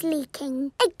roof is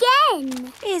leaking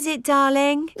again. Is it,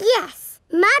 darling? Yes.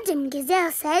 Madam Gazelle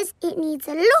says it needs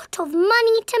a lot of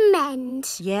money to mend.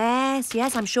 Yes,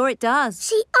 I'm sure it does.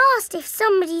 She asked if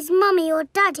somebody's mummy or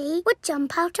daddy would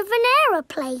jump out of an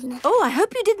aeroplane. Oh, I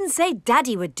hope you didn't say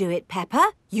Daddy would do it,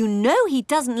 Peppa. You know he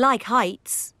doesn't like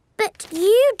heights. But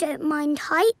you don't mind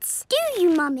heights, do you,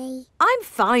 Mummy? I'm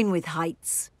fine with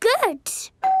heights. Good.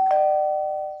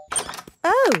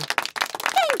 Oh,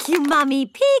 thank you, Mummy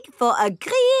Pig, for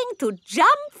agreeing to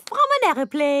jump from an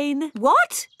aeroplane.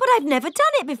 What? But I've never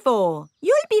done it before.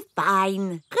 You'll be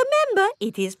fine. Remember,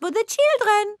 it is for the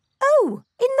children. Oh,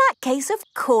 in that case, of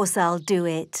course I'll do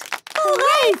it.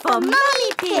 Hooray for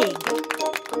Mummy Pig!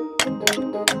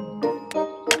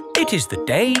 It is the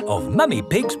day of Mummy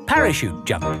Pig's parachute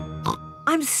jump.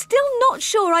 I'm still not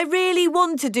sure I really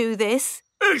want to do this.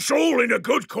 It's all in a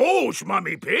good cause,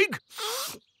 Mummy Pig.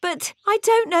 But I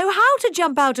don't know how to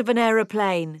jump out of an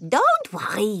aeroplane. Don't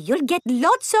worry, you'll get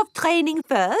lots of training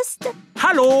first.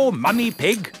 Hello, Mummy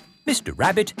Pig. Mr.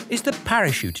 Rabbit is the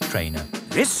parachute trainer.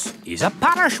 This is a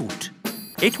parachute.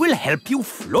 It will help you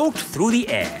float through the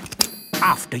air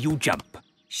after you jump.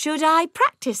 Should I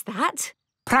practice that?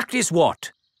 Practice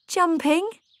what? Jumping.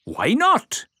 Why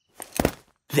not?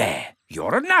 There,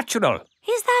 you're a natural.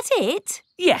 Is that it?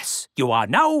 Yes, you are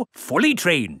now fully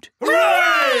trained.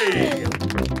 Hooray!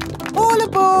 All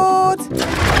aboard!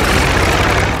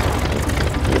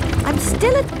 I'm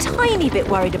still a tiny bit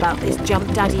worried about this jump,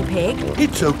 Daddy Pig.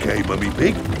 It's okay, Mummy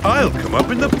Pig. I'll come up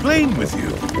in the plane with you.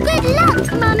 Good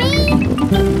luck,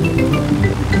 Mummy!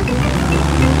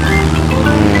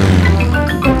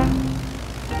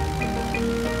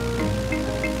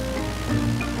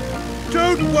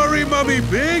 Don't worry, Mummy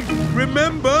Pig.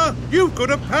 Remember, you've got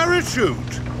a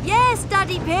parachute. Yes,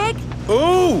 Daddy Pig.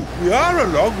 Oh, we are a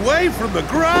long way from the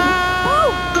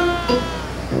ground.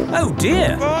 Oh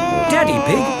dear, Daddy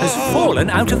Pig has fallen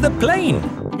out of the plane.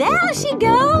 There she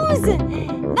goes.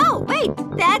 No, wait,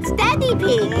 that's Daddy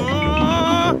Pig.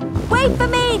 Wait for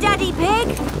me, Daddy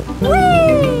Pig.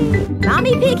 Whee!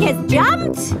 Mummy Pig has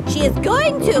jumped. She is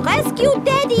going to rescue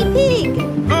Daddy Pig.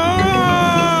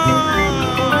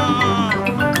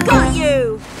 Got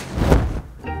you.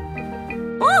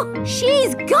 Oh,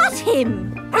 she's got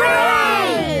him.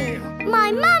 Hooray!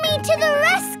 My mummy to the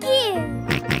rescue.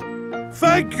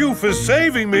 Thank you for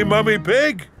saving me, Mummy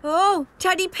Pig. Oh,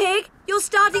 Daddy Pig, you're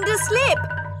starting to slip.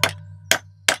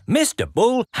 Mr.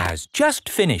 Bull has just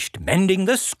finished mending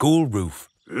the school roof.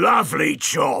 Lovely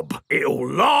job.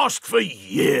 It'll last for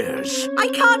years. I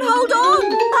can't hold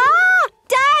on. Ah!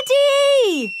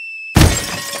 Daddy!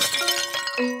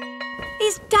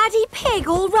 Is Daddy Pig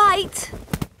all right?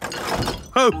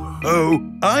 Ho,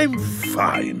 ho, I'm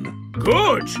fine.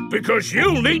 Good, because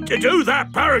you'll need to do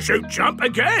that parachute jump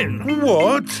again.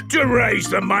 What? To raise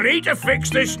the money to fix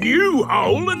this new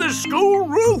hole in the school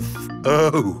roof.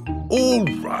 Oh, all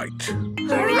right.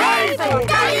 Hooray for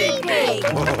Daddy Pig!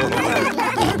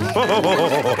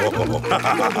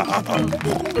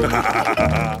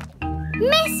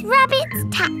 Miss Rabbit's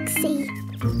taxi.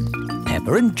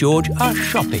 Peppa and George are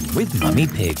shopping with Mummy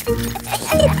Pig.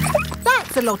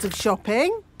 That's a lot of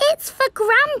shopping. It's for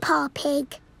Grandpa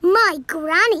Pig. My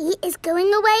granny is going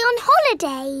away on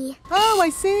holiday. Oh, I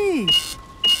see.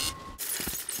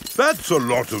 That's a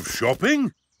lot of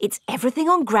shopping. It's everything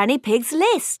on Granny Pig's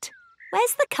list.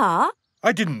 Where's the car?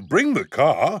 I didn't bring the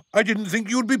car. I didn't think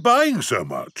you'd be buying so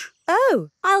much. Oh,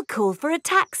 I'll call for a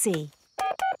taxi.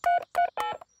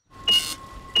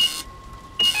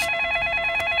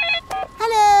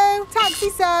 Hello, taxi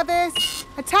service.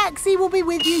 A taxi will be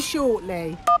with you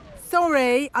shortly.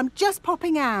 Sorry, I'm just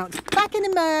popping out. Back in a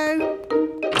mo.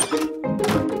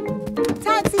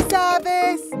 Taxi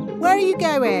service. Where are you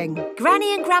going?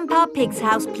 Granny and Grandpa Pig's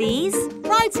house, please.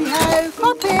 Righty-ho,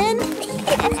 hop in.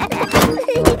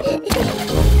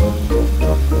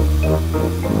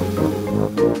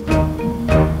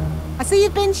 I see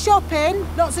you've been shopping.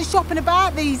 Lots of shopping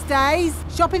about these days.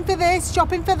 Shopping for this,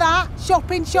 shopping for that.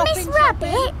 Shopping. Miss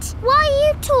Rabbit, why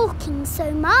are you talking so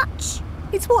much?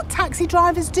 It's what taxi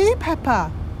drivers do,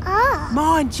 Peppa. Ah.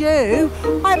 Mind you,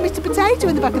 I had Mr. Potato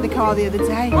in the back of the car the other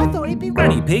day. I thought he'd be...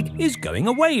 Granny Pig is going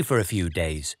away for a few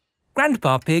days.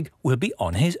 Grandpa Pig will be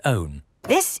on his own.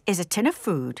 This is a tin of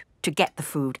food. To get the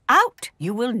food out,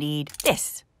 you will need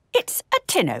this. It's a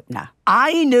tin opener.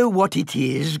 I know what it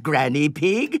is, Granny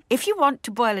Pig. If you want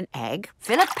to boil an egg,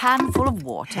 fill a pan full of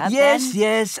water,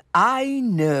 Yes, I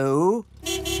know.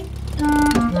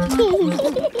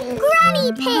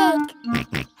 Granny Pig!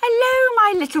 Hello,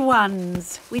 my little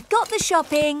ones. We've got the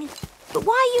shopping. But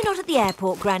why are you not at the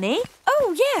airport, Granny?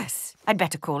 Oh, yes. I'd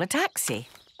better call a taxi.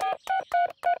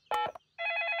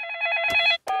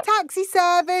 Taxi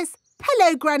service.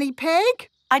 Hello, Granny Pig.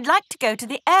 I'd like to go to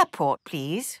the airport,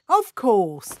 please. Of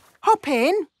course. Hop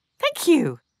in. Thank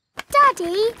you.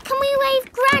 Daddy, can we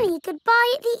wave Granny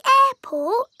goodbye at the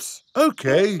airport?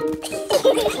 OK.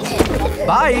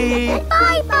 Bye.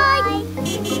 Bye-bye.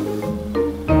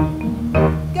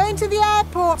 Going to the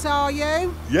airport, are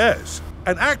you? Yes,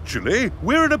 and actually,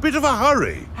 we're in a bit of a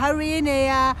hurry. Hurry in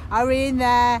here, hurry in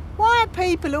there. Why are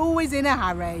people always in a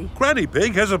hurry? Granny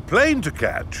Pig has a plane to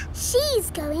catch. She's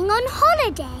going on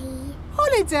holiday.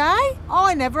 Holiday?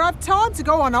 I never have time to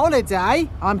go on holiday.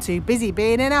 I'm too busy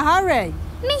being in a hurry.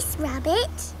 Miss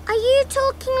Rabbit, are you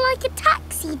talking like a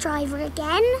taxi driver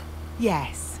again?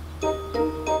 Yes.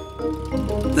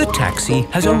 The taxi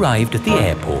has arrived at the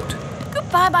airport.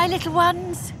 Goodbye, my little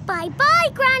ones. Bye-bye,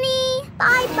 Granny.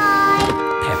 Bye-bye.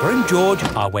 Peppa and George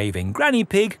are waving Granny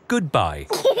Pig goodbye.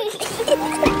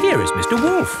 Here is Mr.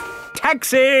 Wolf.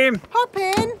 Taxi! Hop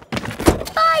in.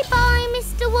 Bye-bye,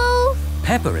 Mr. Wolf.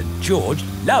 Peppa and George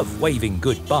love waving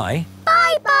goodbye.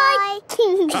 Bye-bye.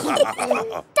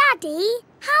 Daddy,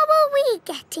 how are we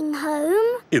getting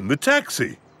home? In the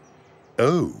taxi.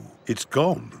 Oh, it's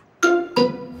gone.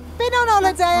 Been on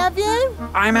holiday, have you?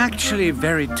 I'm actually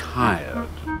very tired.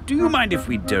 Do you mind if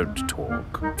we don't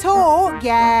talk? Talk?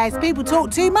 Yes. People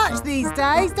talk too much these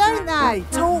days, don't they?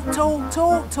 Talk.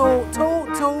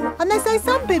 And they say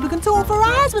some people can talk for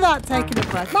hours without taking a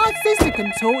breath. My sister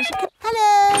can talk. She can...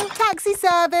 Hello, taxi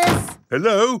service.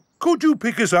 Hello, could you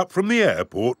pick us up from the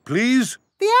airport, please?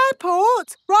 The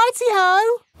airport?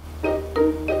 Righty-ho.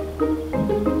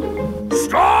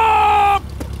 Stop!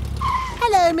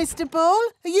 Hello, Mr. Bull.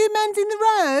 Are you mending the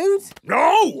road?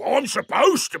 No, I'm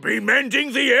supposed to be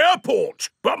mending the airport,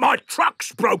 but my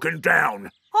truck's broken down.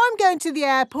 I'm going to the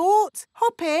airport.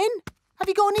 Hop in. Have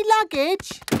you got any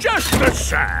luggage? Just the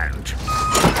sand.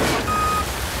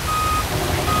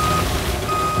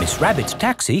 Miss Rabbit's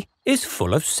taxi is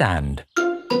full of sand.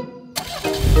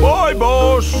 Bye,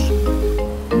 boss.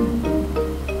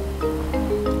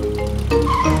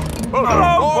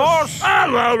 Hello, boss.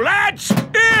 Hello, lads.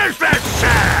 Here's the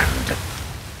sand.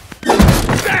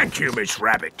 Thank you, Miss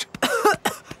Rabbit.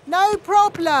 No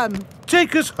problem.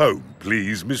 Take us home,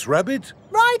 please, Miss Rabbit.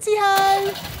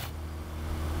 Righty-ho.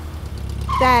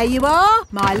 There you are,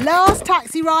 my last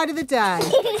taxi ride of the day.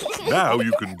 Now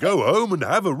you can go home and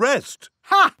have a rest.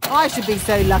 Ha! I should be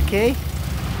so lucky.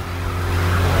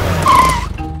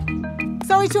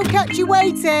 Sorry to have kept you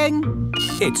waiting.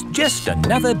 It's just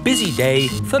another busy day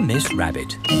for Miss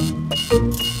Rabbit.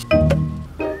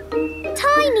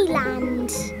 Tinyland.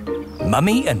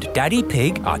 Mummy and Daddy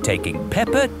Pig are taking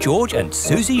Peppa, George and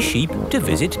Susie Sheep to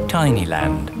visit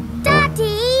Tinyland.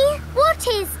 Daddy, what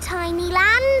is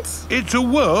Tinyland? It's a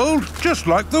world just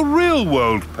like the real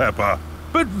world, Peppa,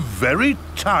 but very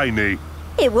tiny.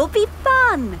 It will be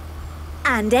fun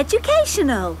and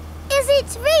educational. Is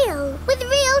it real, with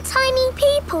real tiny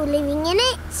people living in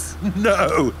it?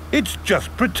 No, it's just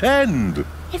pretend.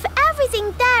 If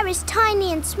everything there is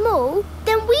tiny and small,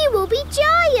 then we will be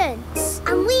giants.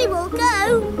 And we will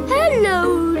go,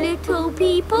 hello, little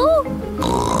people.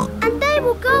 And they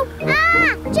will go,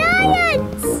 ah,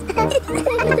 giants!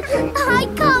 I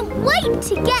can't wait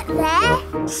to get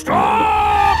there.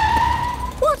 Stop!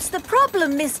 What's the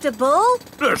problem, Mr. Bull?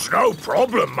 There's no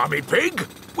problem, Mummy Pig.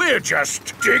 We're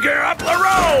just digging up the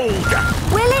road.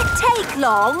 Will it take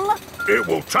long? It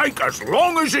will take as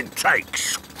long as it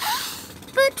takes.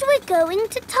 But we're going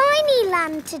to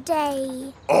Tinyland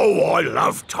today. Oh, I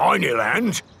love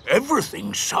Tinyland.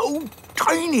 Everything's so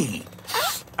tiny.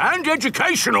 And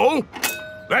educational.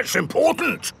 That's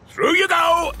important. Through you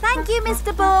go. Thank you,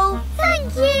 Mr. Bull.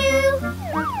 Thank you.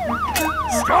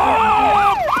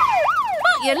 Stop!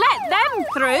 But you let them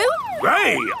through.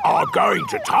 They are going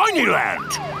to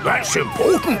Tinyland. That's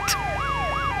important.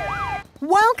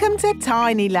 Welcome to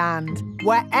Tinyland,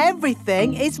 where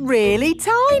everything is really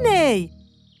tiny.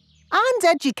 And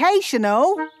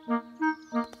educational.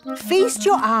 Feast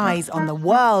your eyes on the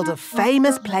world of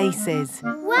famous places.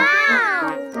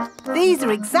 Wow! These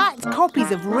are exact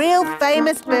copies of real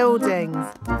famous buildings,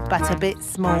 but a bit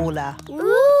smaller.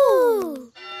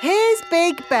 Ooh! Here's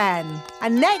Big Ben,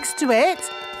 and next to it,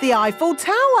 the Eiffel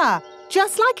Tower,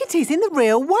 just like it is in the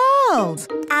real world.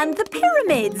 And the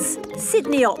pyramids,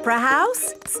 Sydney Opera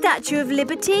House, Statue of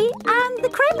Liberty and the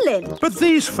Kremlin. But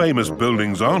these famous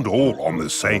buildings aren't all on the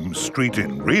same street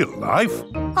in real life.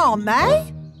 Aren't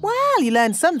they? Well, you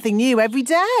learn something new every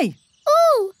day.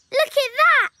 Ooh, look at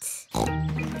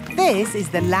that! This is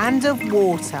the land of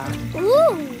water.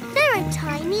 Ooh, there are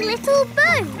tiny little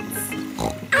boats.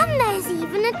 And there's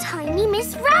even a tiny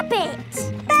Miss Rabbit.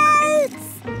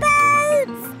 Boats!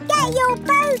 Boats! Get your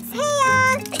boats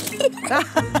here!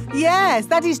 Yes,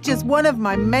 that is just one of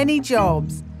my many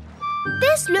jobs.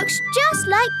 This looks just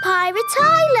like Pirate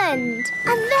Island.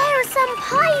 And there are some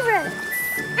pirates.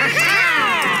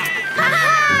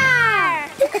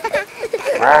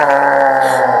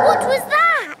 What was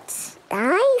that?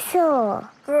 Dinosaur.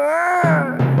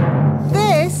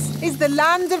 This is the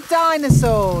land of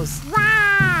dinosaurs.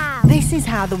 Wow! This is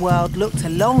how the world looked a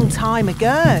long time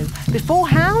ago, before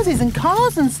houses and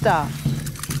cars and stuff.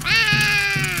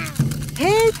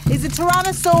 Here is a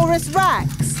Tyrannosaurus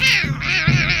Rex.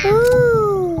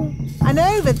 Ooh! And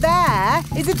over there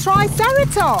is a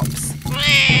Triceratops.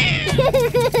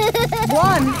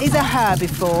 One is a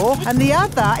herbivore and the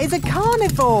other is a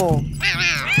carnivore.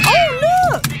 Oh,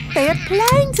 look! They are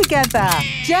playing together,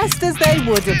 just as they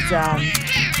would have done.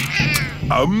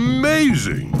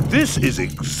 Amazing! This is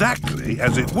exactly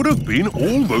as it would have been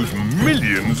all those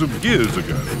millions of years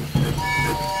ago.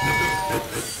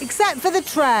 Except for the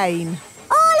train.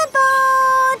 All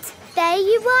aboard! There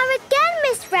you are again,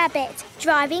 Miss Rabbit,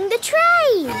 driving the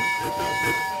train.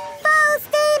 Full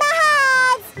steam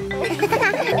ahead!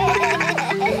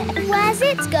 Where's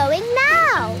it going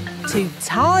now? To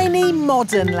tiny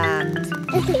modern land.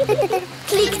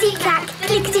 Clickety-clack,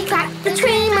 clickety-clack, the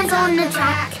train went on the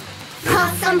track.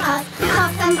 Puff and puff,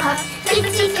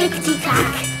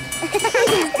 clickety-clickety-clack.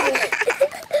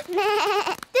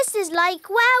 This is like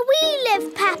where we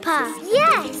live, Peppa.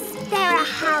 Yes, there are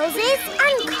houses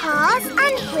and cars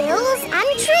and hills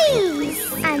and trees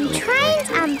and trains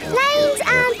and planes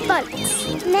and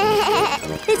boats.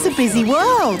 It's a busy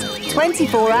world.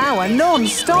 24-hour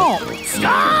non-stop.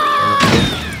 Stop!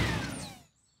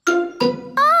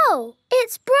 Oh,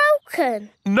 it's broken.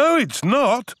 No, it's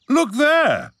not. Look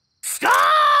there.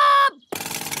 Stop!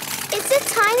 It's a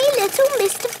tiny little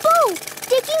Mr. Bull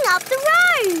digging up the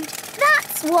road.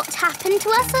 That's what happened to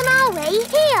us on our way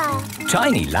here.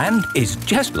 Tinyland is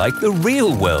just like the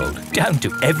real world, down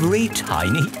to every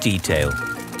tiny detail.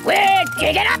 We're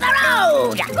digging up the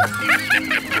road!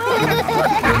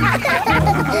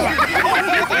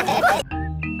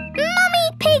 Mummy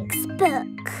Pig's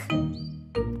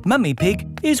book. Mummy Pig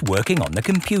is working on the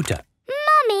computer.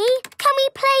 Mummy, can we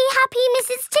play Happy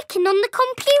Mrs. Chicken on the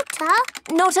computer?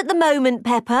 Not at the moment,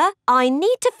 Peppa. I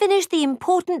need to finish the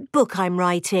important book I'm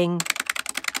writing.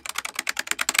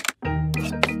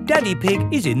 Daddy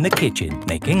Pig is in the kitchen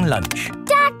making lunch.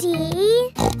 Daddy,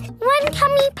 Daddy, when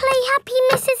can we play Happy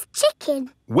Mrs.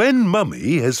 Chicken? When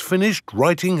Mummy has finished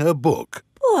writing her book.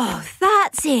 Oh,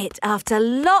 that's it. After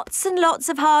lots and lots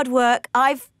of hard work,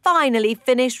 I've finally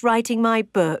finished writing my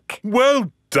book.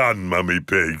 Well done, Mummy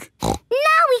Pig.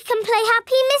 Now we can play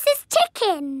Happy Mrs.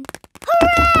 Chicken.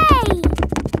 Hooray!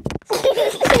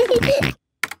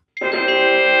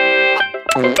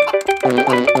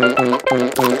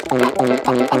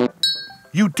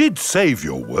 You did save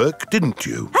your work, didn't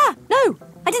you? Ah, no,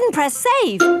 I didn't press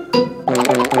save. 40, 90, 10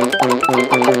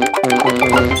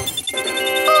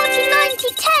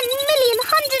 million,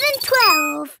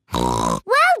 112.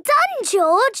 Well done,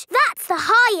 George. That's the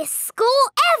highest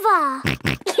score ever.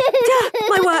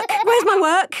 My work. Where's my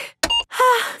work?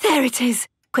 Ah, there it is.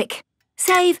 Quick.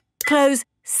 Save, close,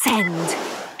 send.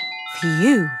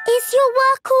 Phew. Is your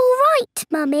work all right,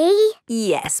 Mummy?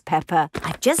 Yes, Peppa.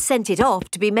 I've just sent it off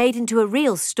to be made into a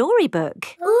real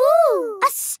storybook. Ooh,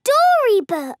 a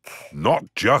storybook. Not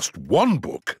just one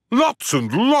book. Lots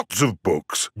and lots of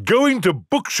books. Going to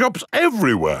bookshops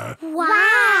everywhere.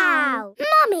 Wow.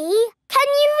 Mummy, can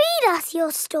you read us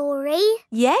your story?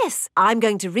 Yes, I'm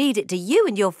going to read it to you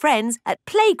and your friends at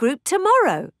playgroup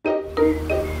tomorrow.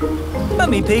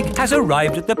 Mummy Pig has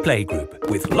arrived at the playgroup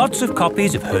with lots of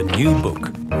copies of her new book.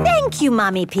 Thank you,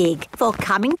 Mummy Pig, for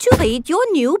coming to read your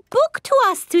new book to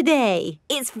us today.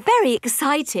 It's very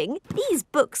exciting. These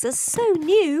books are so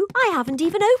new, I haven't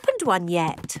even opened one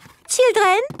yet.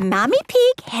 Children, Mummy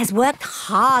Pig has worked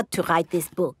hard to write this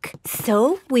book.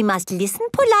 So we must listen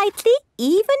politely,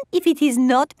 even if it is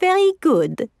not very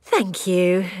good. Thank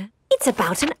you. It's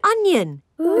about an onion.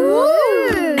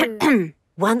 Ooh.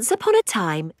 Once upon a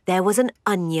time, there was an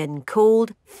onion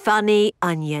called Funny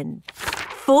Onion.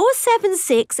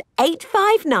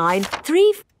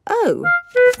 4768593. Oh.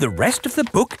 The rest of the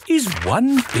book is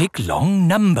one big long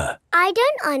number. I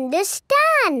don't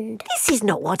understand. This is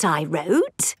not what I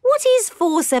wrote. What is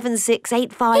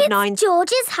 4768593? It's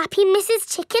George's Happy Mrs.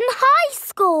 Chicken high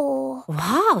score.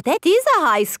 Wow, that is a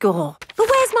high score. But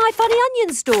where's my Funny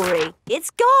Onion story?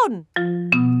 It's gone.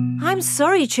 I'm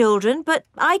sorry, children, but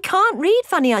I can't read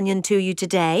Funny Onion to you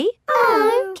today.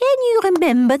 Oh. Can you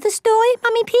remember the story,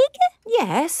 Mummy Pig?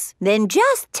 Yes. Then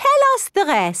just tell us the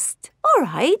rest. All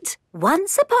right.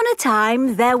 Once upon a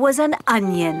time, there was an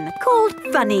onion called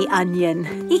Funny Onion.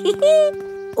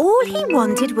 All he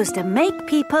wanted was to make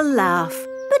people laugh,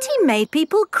 but he made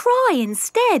people cry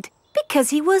instead because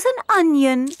he was an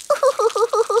onion.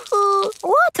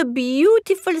 What a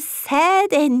beautiful,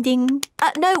 sad ending.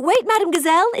 No, wait, Madame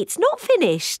Gazelle, it's not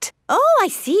finished. Oh, I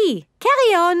see.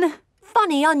 Carry on.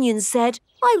 Funny Onion said,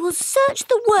 I will search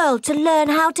the world to learn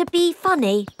how to be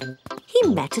funny. He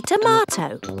met a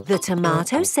tomato. The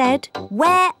tomato said,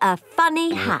 wear a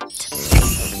funny hat.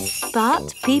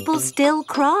 But people still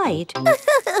cried.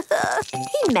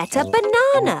 He met a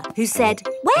banana who said,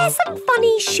 wear some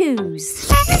funny shoes.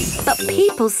 But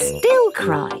people still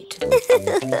cried.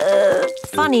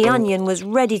 Funny Onion was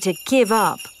ready to give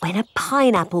up when a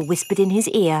pineapple whispered in his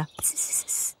ear.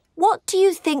 What do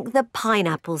you think the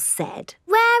pineapple said?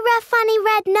 Wear a funny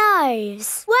red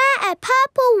nose. Wear a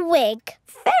purple wig.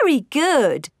 Very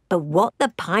good. But what the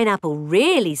pineapple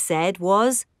really said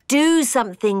was, do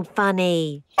something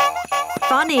funny.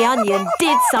 Funny Onion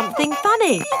did something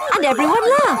funny, and everyone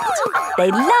laughed.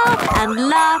 They laughed and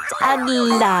laughed and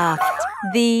laughed.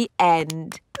 The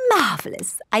end.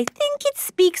 Marvellous. I think it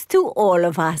speaks to all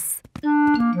of us.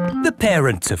 The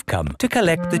parents have come to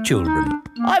collect the children.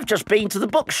 I've just been to the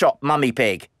bookshop, Mummy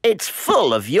Pig. It's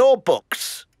full of your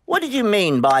books. What did you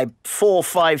mean by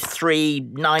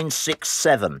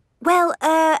 453967? Well,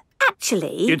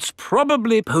 actually... It's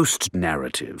probably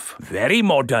post-narrative. Very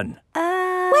modern.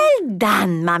 Well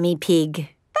done, Mummy Pig.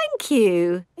 Thank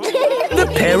you. The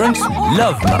parents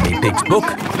love Mummy Pig's book.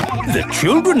 The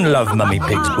children love Mummy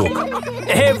Pig's book.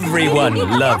 Everyone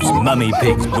loves Mummy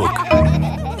Pig's book.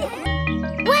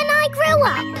 When I grow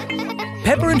up.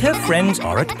 Peppa and her friends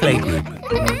are at playgroup.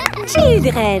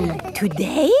 Children,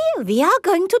 today we are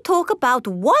going to talk about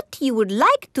what you would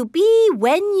like to be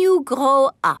when you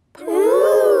grow up.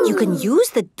 Ooh. You can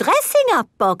use the dressing up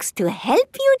box to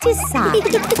help you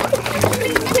decide.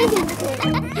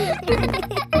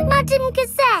 Madame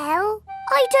Gazelle,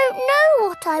 I don't know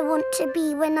what I want to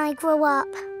be when I grow up.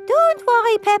 Don't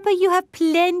worry, Peppa, you have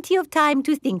plenty of time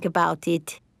to think about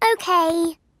it.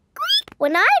 OK.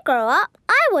 When I grow up,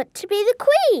 I want to be the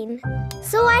Queen,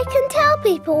 so I can tell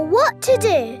people what to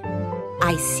do.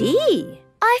 I see.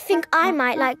 I think I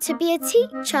might like to be a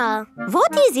teacher.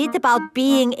 What is it about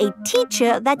being a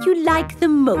teacher that you like the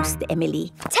most,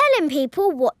 Emily? Telling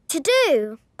people what to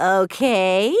do.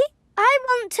 OK. I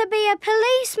want to be a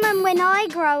policeman when I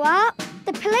grow up.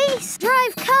 The police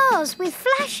drive cars with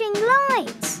flashing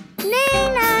lights.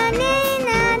 Nina,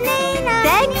 Nina, Nina.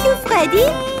 Thank you, Freddy.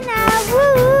 Nina,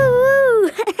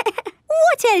 woo.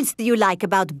 What else do you like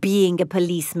about being a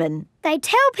policeman? They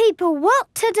tell people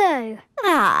what to do.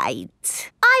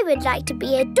 Right. I would like to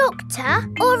be a doctor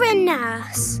or a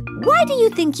nurse. Why do you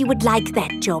think you would like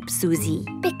that job, Susie?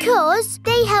 Because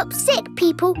they help sick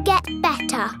people get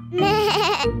better.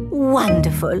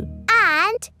 Wonderful.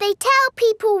 And they tell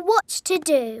people what to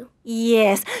do.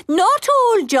 Yes, not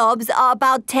all jobs are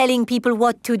about telling people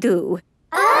what to do.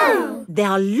 Oh! There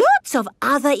are lots of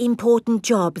other important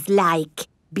jobs like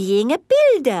being a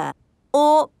builder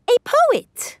or a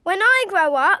poet. When I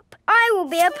grow up, I will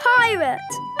be a pirate.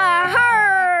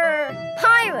 Aha!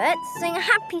 Pirates sing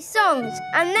happy songs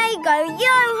and they go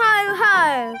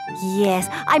yo-ho-ho. Yes,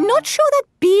 I'm not sure that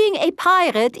being a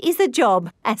pirate is a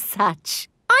job as such.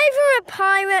 Either a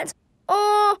pirate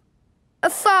or a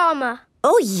farmer.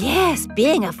 Oh yes,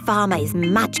 being a farmer is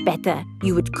much better.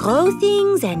 You would grow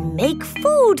things and make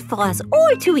food for us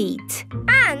all to eat.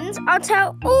 And I'll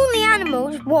tell all the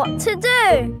animals what to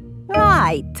do.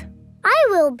 Right. I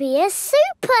will be a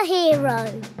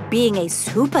superhero. Being a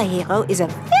superhero is a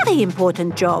very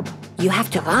important job. You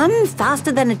have to run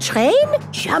faster than a train,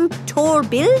 jump tall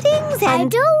buildings and... I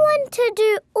don't want to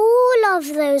do all of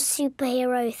those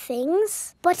superhero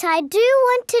things, but I do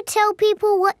want to tell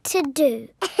people what to do.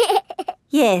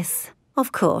 Yes,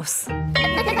 of course.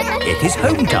 It is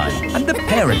home time and the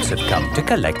parents have come to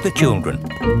collect the children.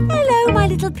 Hello, my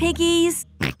little piggies.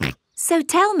 So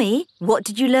tell me, what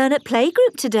did you learn at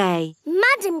playgroup today?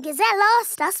 Madam Gazelle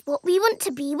asked us what we want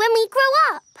to be when we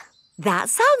grow up. That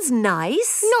sounds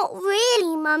nice. Not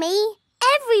really, Mummy.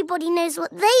 Everybody knows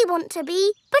what they want to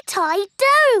be, but I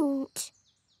don't.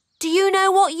 Do you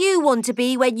know what you want to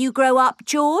be when you grow up,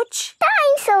 George?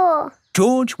 Dinosaur.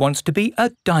 George wants to be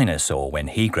a dinosaur when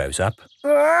he grows up.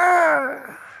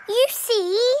 You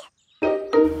see?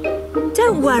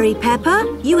 Don't worry,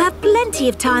 Peppa. You have plenty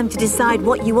of time to decide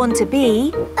what you want to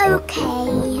be. OK.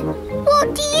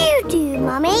 What do you do,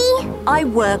 Mummy? I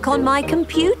work on my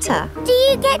computer. Do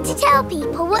you get to tell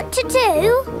people what to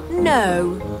do?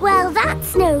 No. Well,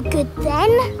 that's no good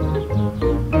then.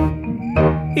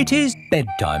 It is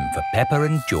bedtime for Peppa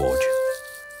and George.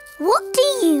 What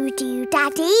do you do,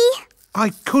 Daddy?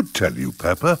 I could tell you,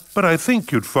 Peppa, but I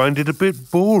think you'd find it a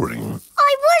bit boring.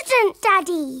 I wouldn't,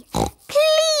 Daddy.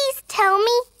 Please tell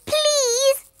me,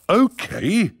 please.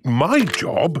 OK, my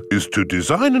job is to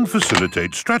design and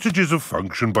facilitate strategies of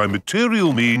function by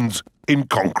material means in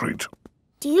concrete.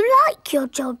 Do you like your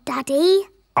job, Daddy?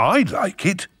 I like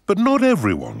it, but not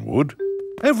everyone would.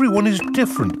 Everyone is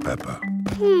different, Peppa.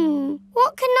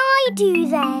 What can I do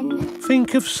then?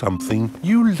 Think of something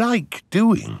you like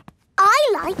doing.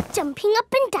 I like jumping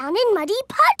up and down in muddy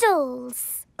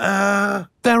puddles.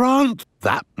 There aren't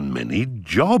that many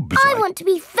jobs. I want to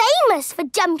be famous for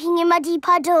jumping in muddy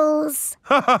puddles.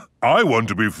 I want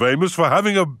to be famous for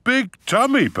having a big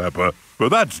tummy, Peppa, but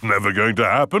that's never going to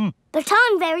happen. But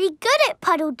I'm very good at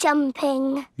puddle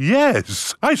jumping.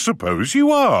 Yes, I suppose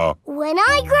you are. When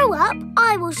I grow up,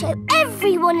 I will show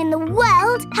everyone in the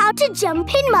world how to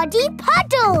jump in muddy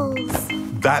puddles.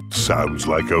 That sounds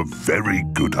like a very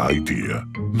good idea.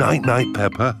 Night-night,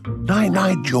 Peppa.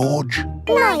 Night-night, George.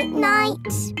 Night-night.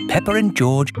 Peppa and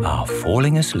George are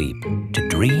falling asleep to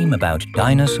dream about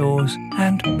dinosaurs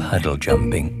and puddle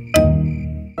jumping.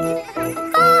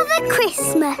 Father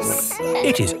Christmas.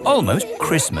 It is almost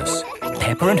Christmas.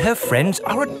 Peppa and her friends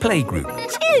are at playgroup.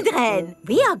 Children,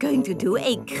 we are going to do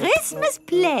a Christmas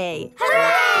play.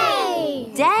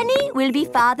 Hooray! Danny will be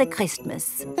Father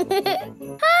Christmas.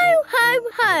 Ho, ho,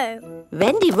 ho.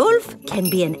 Wendy Wolf can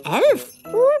be an elf.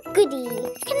 Ooh, goody.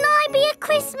 Can I be a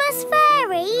Christmas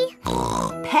fairy?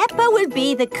 Peppa will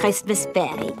be the Christmas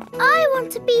fairy. I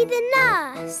want to be the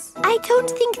nurse. I don't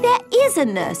think there is a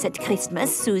nurse at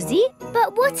Christmas, Susie.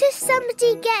 But what if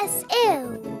somebody gets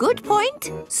ill? Good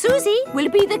point. Susie will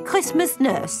be the Christmas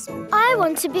nurse. I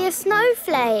want to be a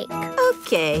snowflake.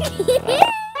 Okay.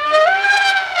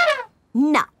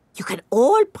 Now, you can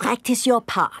all practice your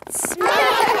parts.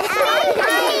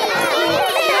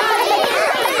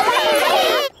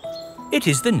 It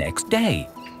is the next day.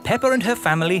 Peppa and her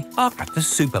family are at the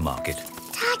supermarket.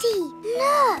 Daddy,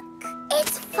 look.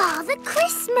 It's Father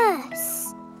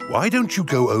Christmas. Why don't you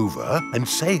go over and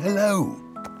say hello?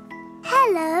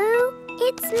 Hello.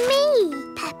 It's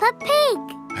me, Peppa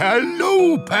Pig.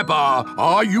 Hello, Peppa.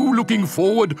 Are you looking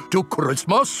forward to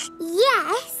Christmas?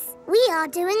 Yes, we are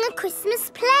doing a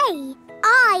Christmas play.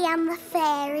 I am the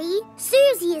fairy,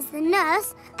 Susie is the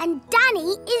nurse, and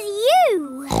Danny is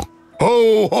you.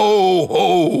 Ho, ho,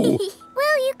 ho!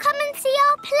 Will you come and see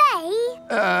our play?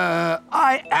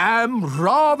 I am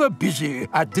rather busy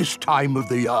at this time of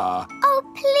the year. Oh,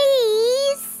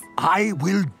 please. I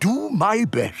will do my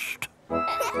best.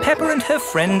 Peppa and her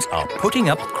friends are putting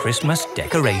up Christmas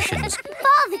decorations.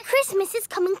 Father Christmas is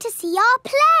coming to see our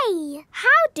play.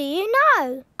 How do you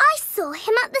know? I saw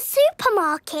him at the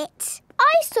supermarket.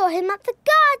 I saw him at the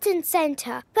garden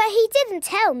centre, but he didn't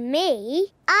tell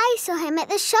me. I saw him at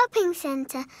the shopping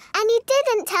centre, and he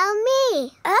didn't tell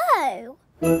me. Oh.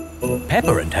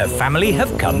 Peppa and her family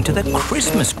have come to the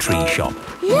Christmas tree shop.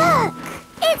 Look!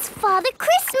 It's Father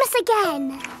Christmas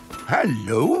again.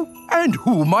 Hello, and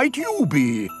who might you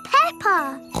be?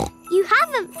 Peppa. You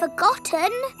haven't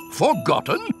forgotten.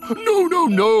 Forgotten? No, no,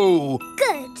 no.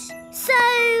 Good. So,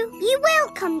 you will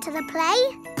come to the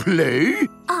play? Play?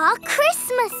 Our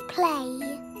Christmas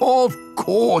play. Of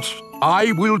course.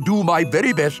 I will do my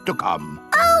very best to come.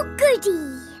 Oh,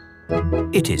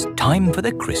 goody. It is time for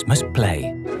the Christmas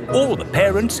play. All the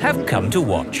parents have come to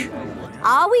watch.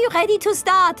 Are we ready to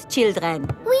start, children?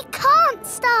 We can't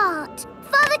start.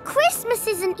 Father Christmas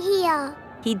isn't here.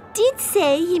 He did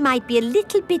say he might be a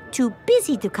little bit too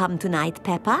busy to come tonight,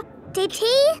 Peppa. Did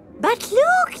he? But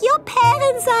look, your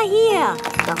parents are here.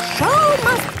 The show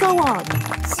must go on.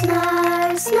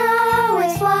 Snow, snow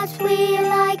is what we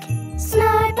like.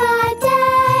 Snow by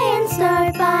day and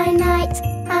snow by night.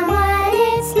 And when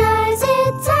it snows,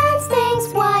 it turns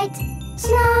things white.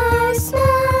 Snow,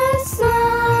 snow,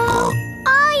 snow.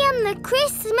 I am the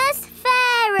Christmas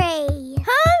fairy.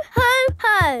 Ho, ho,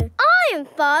 ho. I am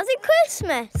Father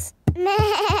Christmas.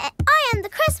 I am the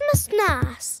Christmas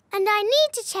nurse, and I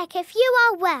need to check if you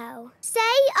are well. Say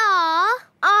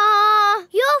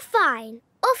you're fine.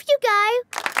 Off you go.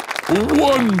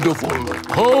 Wonderful.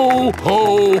 Ho,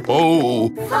 ho, ho.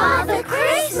 Father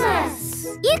Christmas!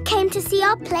 You came to see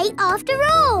our play after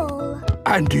all.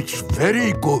 And it's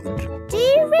very good. Do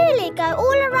you really go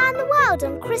all around the world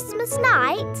on Christmas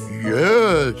night?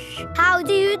 Yes. How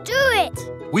do you do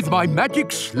it? With my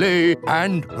magic sleigh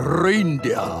and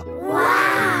reindeer.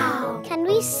 Wow! Can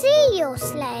we see your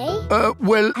sleigh?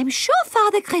 Well... I'm sure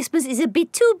Father Christmas is a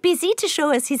bit too busy to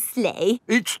show us his sleigh.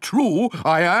 It's true,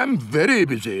 I am very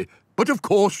busy. But of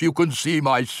course you can see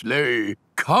my sleigh.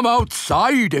 Come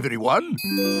outside, everyone.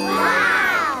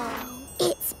 Wow!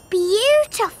 It's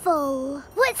beautiful.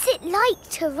 What's it like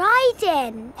to ride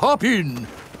in? Hop in.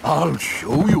 I'll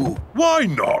show you. Why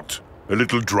not? A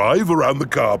little drive around the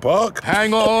car park?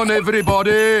 Hang on,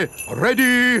 everybody.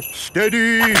 Ready,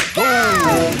 steady, go!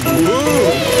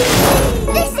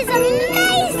 Whoa. This is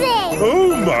amazing!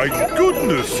 Oh, my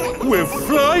goodness! We're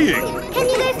flying! Can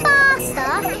you go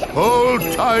faster? Hold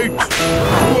tight.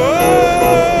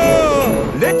 Whoa!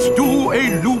 Let's do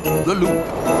a loop-the-loop.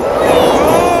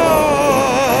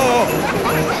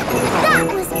 That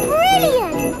was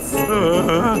brilliant!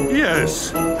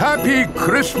 Yes. Happy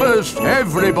Christmas,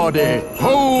 everybody.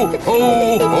 Ho, ho,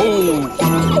 ho.